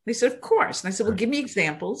laughing. They said, of course. And I said, well, give me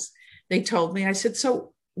examples. They told me. I said,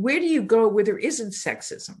 so where do you go where there isn't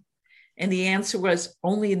sexism? And the answer was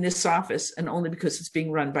only in this office and only because it's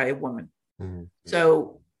being run by a woman. Mm-hmm.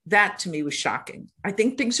 So that to me was shocking. I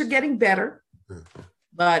think things are getting better,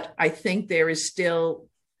 but I think there is still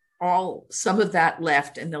some of that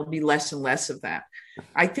left, and there'll be less and less of that.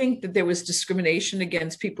 I think that there was discrimination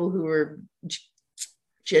against people who were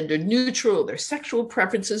gender neutral. Their sexual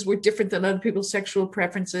preferences were different than other people's sexual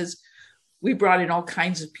preferences. We brought in all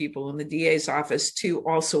kinds of people in the DA's office to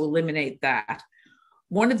also eliminate that.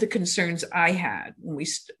 One of the concerns I had when we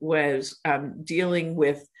was dealing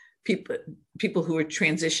with people who were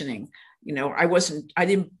transitioning. You know, I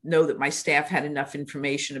didn't know that my staff had enough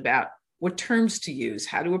information about what terms to use,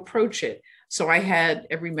 how to approach it. So I had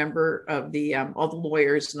every member of all the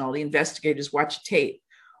lawyers and all the investigators watch a tape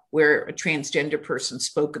where a transgender person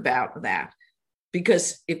spoke about that.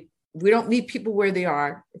 Because if we don't meet people where they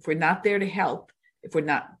are, if we're not there to help, if we're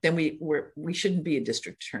not, then we shouldn't be a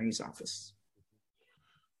district attorney's office.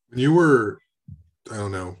 When you were, I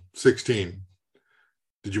don't know, 16,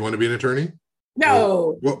 did you want to be an attorney?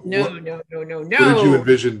 No, no. What did you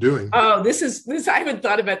envision doing? Oh, this. I haven't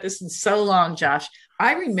thought about this in so long, Josh.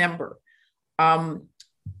 I remember,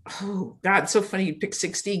 oh God, so funny you picked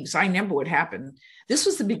 16 because I remember what happened. This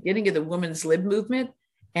was the beginning of the women's lib movement.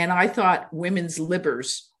 And I thought women's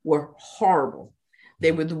libbers were horrible.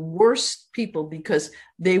 They were the worst people because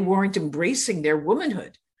they weren't embracing their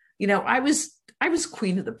womanhood. You know, I was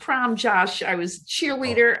queen of the prom, Josh. I was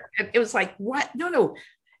cheerleader. Oh. It was like, what? No.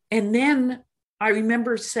 And then I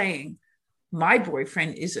remember saying, my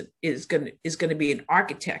boyfriend is going to be an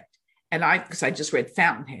architect. And because I just read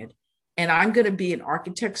Fountainhead, and I'm going to be an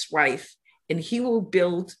architect's wife, and he will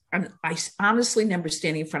build, and I honestly remember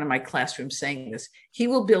standing in front of my classroom saying this, he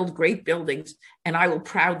will build great buildings and I will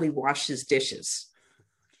proudly wash his dishes.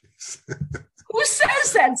 Who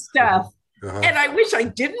says that stuff? Uh-huh. And I wish I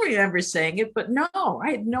didn't remember saying it, but no, I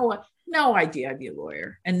had no idea I'd be a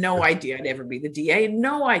lawyer, and no idea I'd ever be the DA, and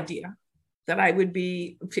no idea that I would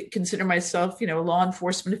consider myself, law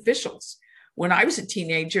enforcement officials. When I was a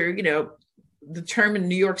teenager, the term in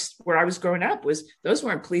New York where I was growing up was those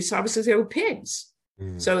weren't police officers, they were pigs.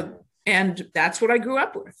 Mm. So, and that's what I grew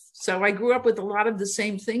up with. So I grew up with a lot of the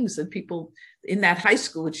same things that people in that high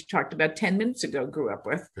school, which you talked about 10 minutes ago, grew up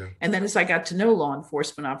with. Yeah. And then as I got to know law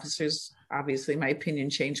enforcement officers, obviously my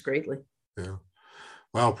opinion changed greatly. Yeah.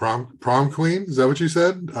 Wow, prom queen? Is that what you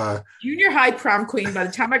said? Junior high prom queen. By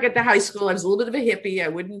the time I got to high school, I was a little bit of a hippie. I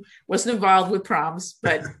wasn't involved with proms,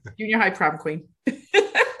 but junior high prom queen.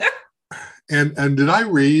 And did I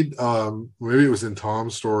read, maybe it was in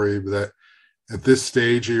Tom's story, that at this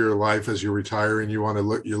stage of your life, as you're retiring,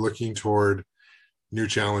 you're looking toward new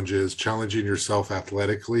challenges, challenging yourself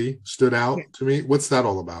athletically stood out to me. What's that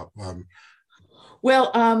all about?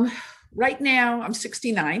 Right now I'm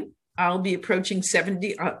 69. I'll be approaching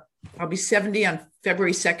 70. I'll be 70 on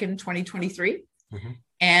February 2nd, 2023. Mm-hmm.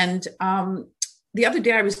 And the other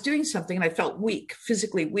day I was doing something and I felt weak,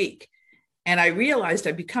 physically weak. And I realized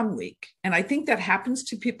I'd become weak. And I think that happens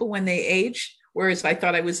to people when they age, whereas I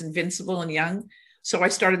thought I was invincible and young. So I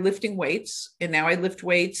started lifting weights, and now I lift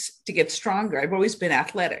weights to get stronger. I've always been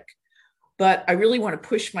athletic, but I really want to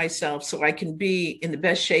push myself so I can be in the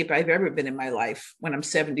best shape I've ever been in my life when I'm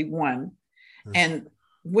 71. Mm-hmm. And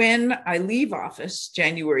when I leave office,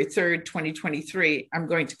 January 3rd, 2023, I'm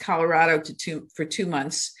going to Colorado for 2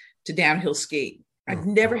 months to downhill ski. I've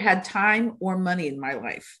never had time or money in my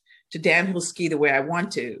life to downhill ski the way I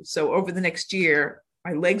want to. So over the next year,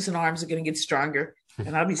 my legs and arms are going to get stronger,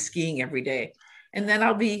 and I'll be skiing every day. And then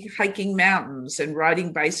I'll be hiking mountains and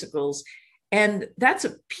riding bicycles. And that's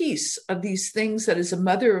a piece of these things that as a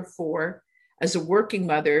mother of 4, as a working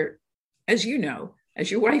mother, as you know, as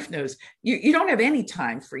your wife knows, you don't have any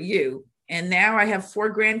time for you. And now I have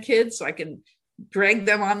 4 grandkids, so I can drag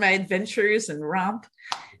them on my adventures and romp.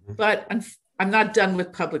 But I'm not done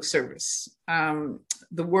with public service.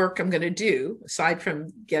 The work I'm going to do, aside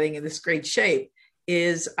from getting in this great shape,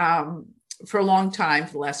 is for a long time,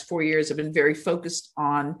 for the last 4 years, I've been very focused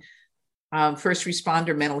on first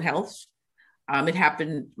responder mental health. It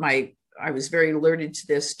happened, I was very alerted to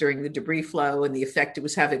this during the debris flow and the effect it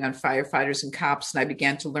was having on firefighters and cops. And I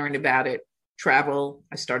began to learn about it, travel.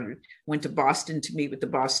 Went to Boston to meet with the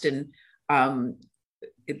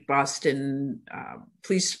Boston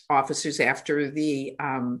police officers after the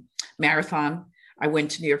marathon. I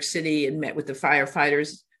went to New York City and met with the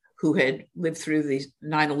firefighters who had lived through the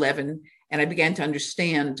 9/11, and I began to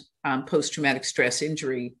understand post-traumatic stress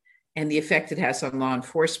injury and the effect it has on law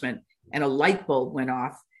enforcement. And a light bulb went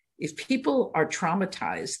off. If people are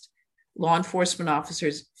traumatized, law enforcement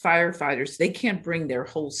officers, firefighters, they can't bring their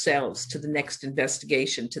whole selves to the next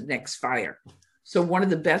investigation, to the next fire. So one of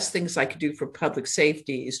the best things I could do for public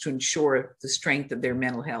safety is to ensure the strength of their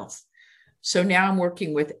mental health. So now I'm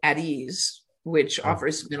working with At Ease, which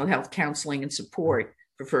offers mental health counseling and support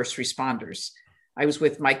for first responders. I was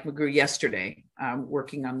with Mike McGrew yesterday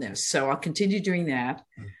working on this. So I'll continue doing that.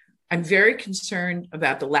 I'm very concerned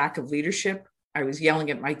about the lack of leadership. I was yelling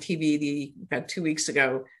at my TV about 2 weeks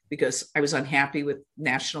ago because I was unhappy with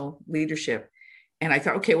national leadership. And I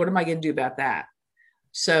thought, okay, what am I going to do about that?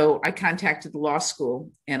 So I contacted the law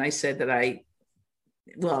school and I said that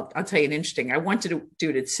I'll tell you an interesting, I wanted to do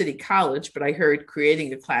it at City College, but I heard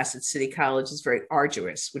creating a class at City College is very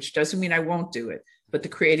arduous, which doesn't mean I won't do it, but the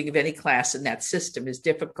creating of any class in that system is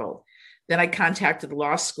difficult. Then I contacted the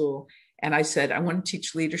law school and I said, I want to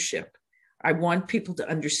teach leadership. I want people to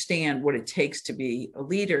understand what it takes to be a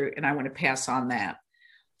leader, and I want to pass on that.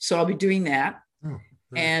 So I'll be doing that. Oh,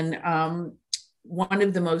 and one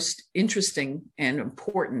of the most interesting and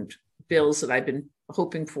important bills that I've been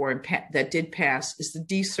hoping for and that did pass is the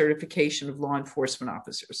decertification of law enforcement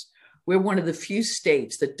officers. We're one of the few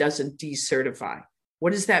states that doesn't decertify.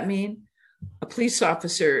 What does that mean? A police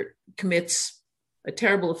officer commits a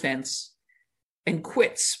terrible offense and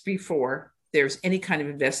quits before there's any kind of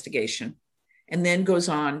investigation, and then goes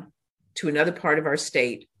on to another part of our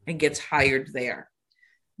state and gets hired there.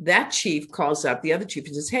 That chief calls up the other chief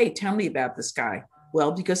and says, hey, tell me about this guy.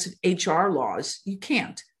 Well, because of HR laws, you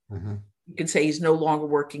can't. Mm-hmm. You can say he's no longer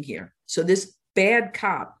working here. So this bad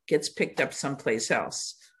cop gets picked up someplace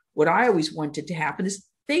else. What I always wanted to happen is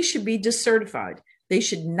they should be decertified. They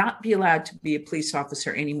should not be allowed to be a police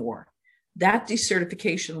officer anymore. That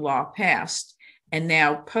decertification law passed, and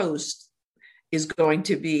now Post is going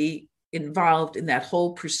to be involved in that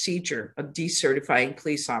whole procedure of decertifying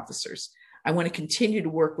police officers. I want to continue to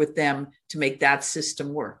work with them to make that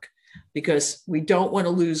system work, because we don't want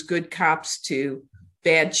to lose good cops to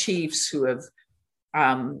bad chiefs who have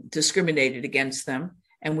discriminated against them.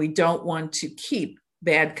 And we don't want to keep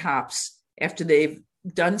bad cops after they've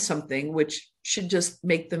done something which should just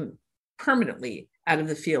make them permanently out of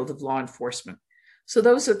the field of law enforcement. So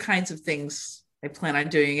those are the kinds of things I plan on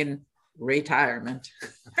doing in retirement.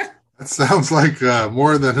 That sounds like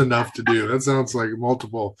more than enough to do. That sounds like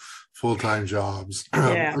multiple full-time jobs.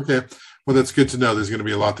 Yeah. Okay. Well, that's good to know. There's going to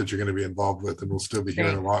be a lot that you're going to be involved with, and we'll still be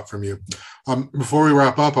hearing a lot from you. Before we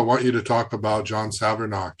wrap up, I want you to talk about John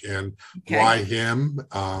Savernock and why him,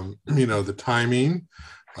 the timing.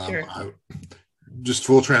 Sure. Just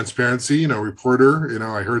full transparency, reporter,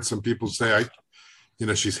 I heard some people say,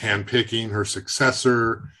 she's handpicking her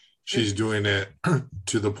successor. She's doing it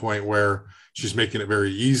to the point where she's making it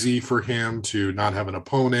very easy for him to not have an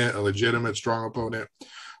opponent, a legitimate, strong opponent.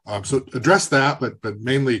 So address that, but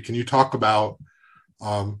mainly, can you talk about,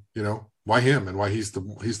 why him and why he's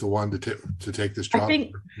the one to take this job? I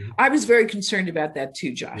think I was very concerned about that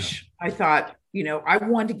too, Josh. Yeah. I thought, I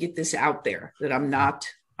wanted to get this out there that I'm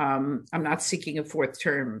not seeking a fourth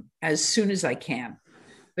term as soon as I can.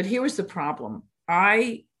 But here was the problem.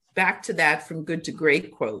 Back to that from good to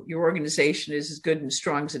great quote, your organization is as good and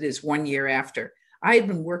strong as it is 1 year after. I had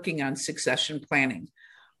been working on succession planning.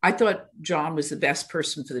 I thought John was the best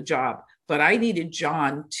person for the job, but I needed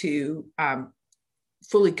John to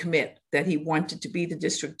fully commit that he wanted to be the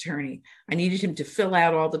district attorney. I needed him to fill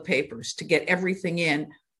out all the papers, to get everything in,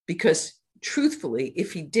 because truthfully,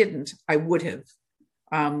 if he didn't, I would have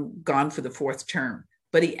gone for the fourth term.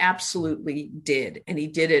 But he absolutely did, and he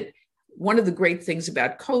did it. One of the great things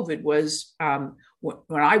about COVID was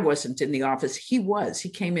when I wasn't in the office, he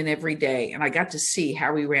came in every day, and I got to see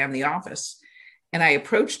how he ran the office. And I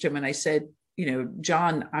approached him and I said,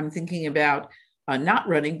 John, I'm thinking about not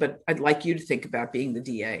running, but I'd like you to think about being the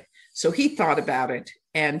DA. So he thought about it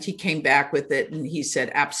and he came back with it and he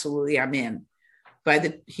said, absolutely, I'm in.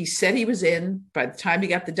 He said he was in. By the time he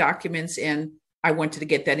got the documents in, I wanted to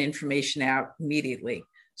get that information out immediately.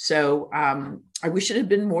 So I wish it had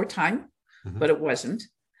been more time, but it wasn't.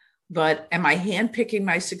 But am I handpicking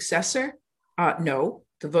my successor? No,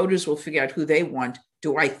 the voters will figure out who they want.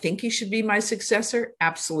 Do I think he should be my successor?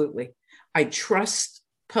 Absolutely. I trust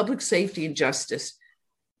public safety and justice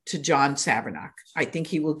to John Savernake. I think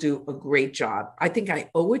he will do a great job. I think I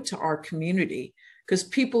owe it to our community, because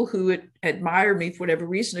people who admire me for whatever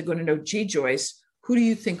reason are going to know, gee, Joyce, who do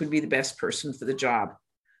you think would be the best person for the job?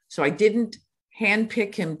 So I didn't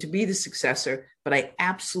handpick him to be the successor, but I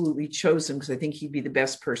absolutely chose him because I think he'd be the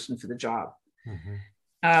best person for the job.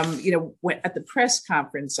 At the press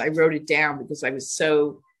conference, I wrote it down because I was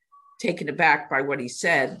so taken aback by what he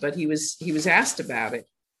said, but he was asked about it.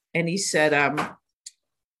 And he said,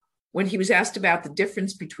 when he was asked about the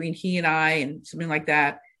difference between he and I and something like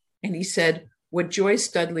that, and he said, what Joyce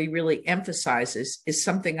Dudley really emphasizes is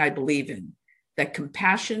something I believe in, that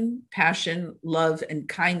compassion, passion, love, and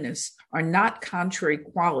kindness are not contrary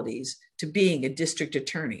qualities to being a district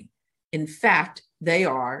attorney. In fact, they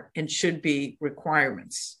are and should be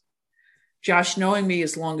requirements. Josh, knowing me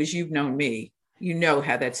as long as you've known me, you know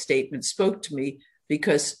how that statement spoke to me,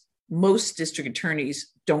 because most district attorneys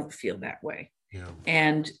don't feel that way. Yeah.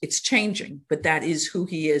 And it's changing, but that is who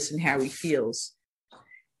he is and how he feels.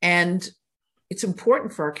 And it's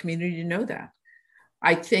important for our community to know that.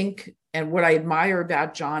 I think, and what I admire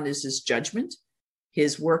about John is his judgment,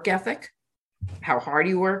 his work ethic, how hard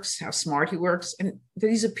he works, how smart he works, and that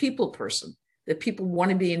he's a people person, that people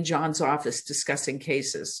want to be in John's office discussing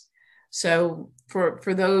cases. So for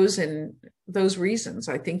those and those reasons,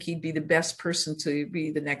 I think he'd be the best person to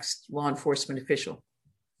be the next law enforcement official.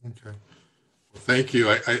 Okay. Well, thank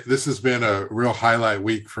you. This has been a real highlight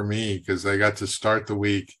week for me, because I got to start the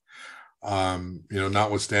week,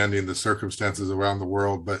 notwithstanding the circumstances around the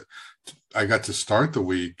world, but I got to start the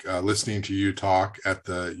week listening to you talk at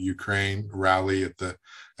the Ukraine rally at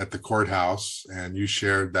the courthouse, and you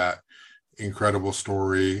shared that incredible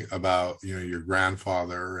story about your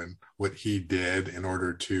grandfather and what he did in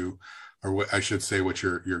order to, or what I should say, what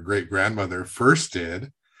your great grandmother first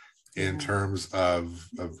did in terms of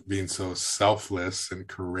being so selfless and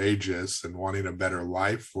courageous and wanting a better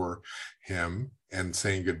life for him and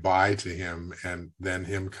saying goodbye to him, and then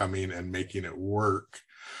him coming and making it work,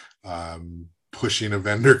 pushing a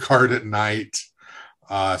vendor cart at night,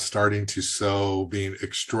 starting to sew, being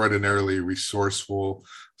extraordinarily resourceful,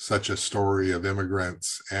 such a story of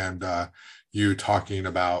immigrants, and you talking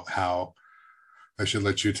about how, I should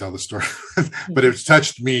let you tell the story, but it's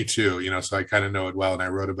touched me too, so I kind of know it well, and I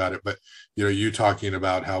wrote about it. But, you talking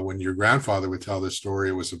about how when your grandfather would tell this story,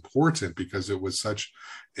 it was important because it was such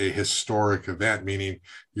a historic event, meaning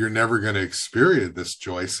you're never going to experience this,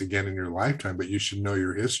 Joyce, again in your lifetime, but you should know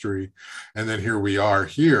your history. And then here we are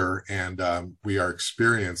here, and we are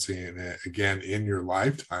experiencing it again in your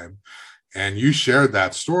lifetime. And you shared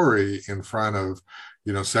that story in front of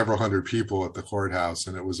several hundred people at the courthouse,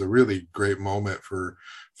 and it was a really great moment for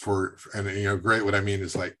great, what I mean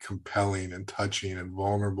is like compelling and touching and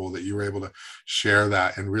vulnerable, that you were able to share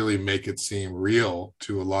that and really make it seem real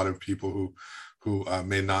to a lot of people who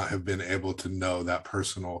may not have been able to know that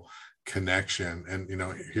personal connection. And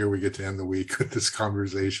here we get to end the week with this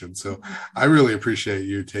conversation. So I really appreciate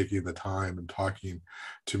you taking the time and talking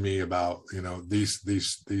to me about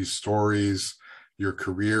these stories, your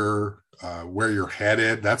career, where you're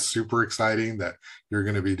headed. That's super exciting, that you're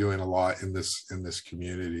going to be doing a lot in this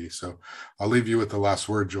community. So I'll leave you with the last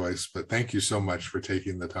word, Joyce, but thank you so much for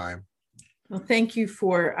taking the time. Well, thank you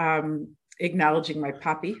for acknowledging my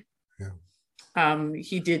papi. Yeah.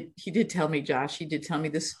 He did tell me, Josh, he did tell me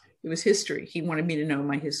this, it was history. He wanted me to know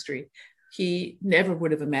my history. He never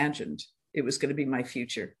would have imagined it was going to be my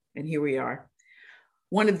future. And here we are.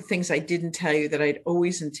 One of the things I didn't tell you that I'd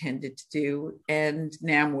always intended to do, and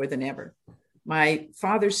now more than ever, my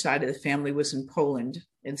father's side of the family was in Poland,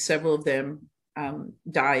 and several of them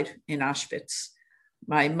died in Auschwitz.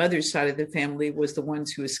 My mother's side of the family was the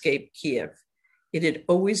ones who escaped Kiev. It had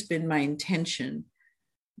always been my intention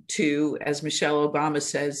to, as Michelle Obama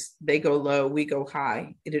says, they go low, we go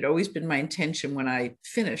high. It had always been my intention when I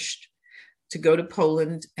finished to go to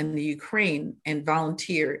Poland and the Ukraine and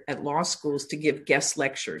volunteer at law schools to give guest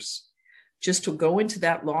lectures, just to go into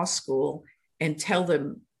that law school and tell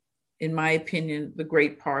them, in my opinion, the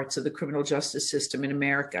great parts of the criminal justice system in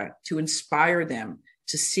America, to inspire them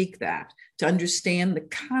to seek that, to understand the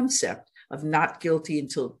concept of not guilty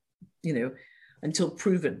until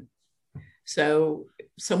proven. So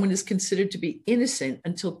someone is considered to be innocent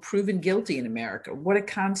until proven guilty in America. What a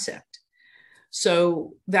concept.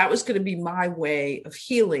 So that was going to be my way of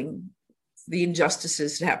healing the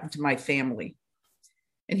injustices that happened to my family.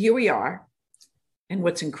 And here we are. And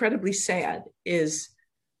what's incredibly sad is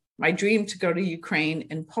my dream to go to Ukraine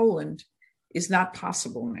and Poland is not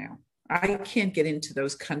possible now. I can't get into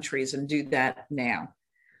those countries and do that now.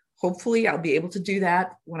 Hopefully I'll be able to do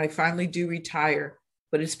that when I finally do retire.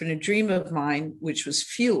 but it's been a dream of mine, which was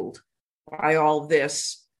fueled by all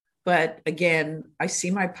this. But again, I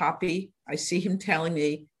see my Poppy. I see him telling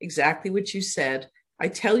me exactly what you said. I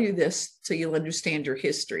tell you this so you'll understand your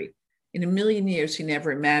history. In a million years, he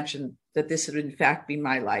never imagined that this would in fact be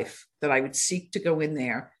my life, that I would seek to go in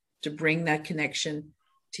there to bring that connection,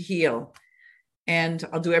 to heal. And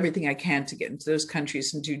I'll do everything I can to get into those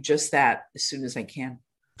countries and do just that as soon as I can.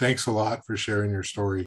 Thanks a lot for sharing your story.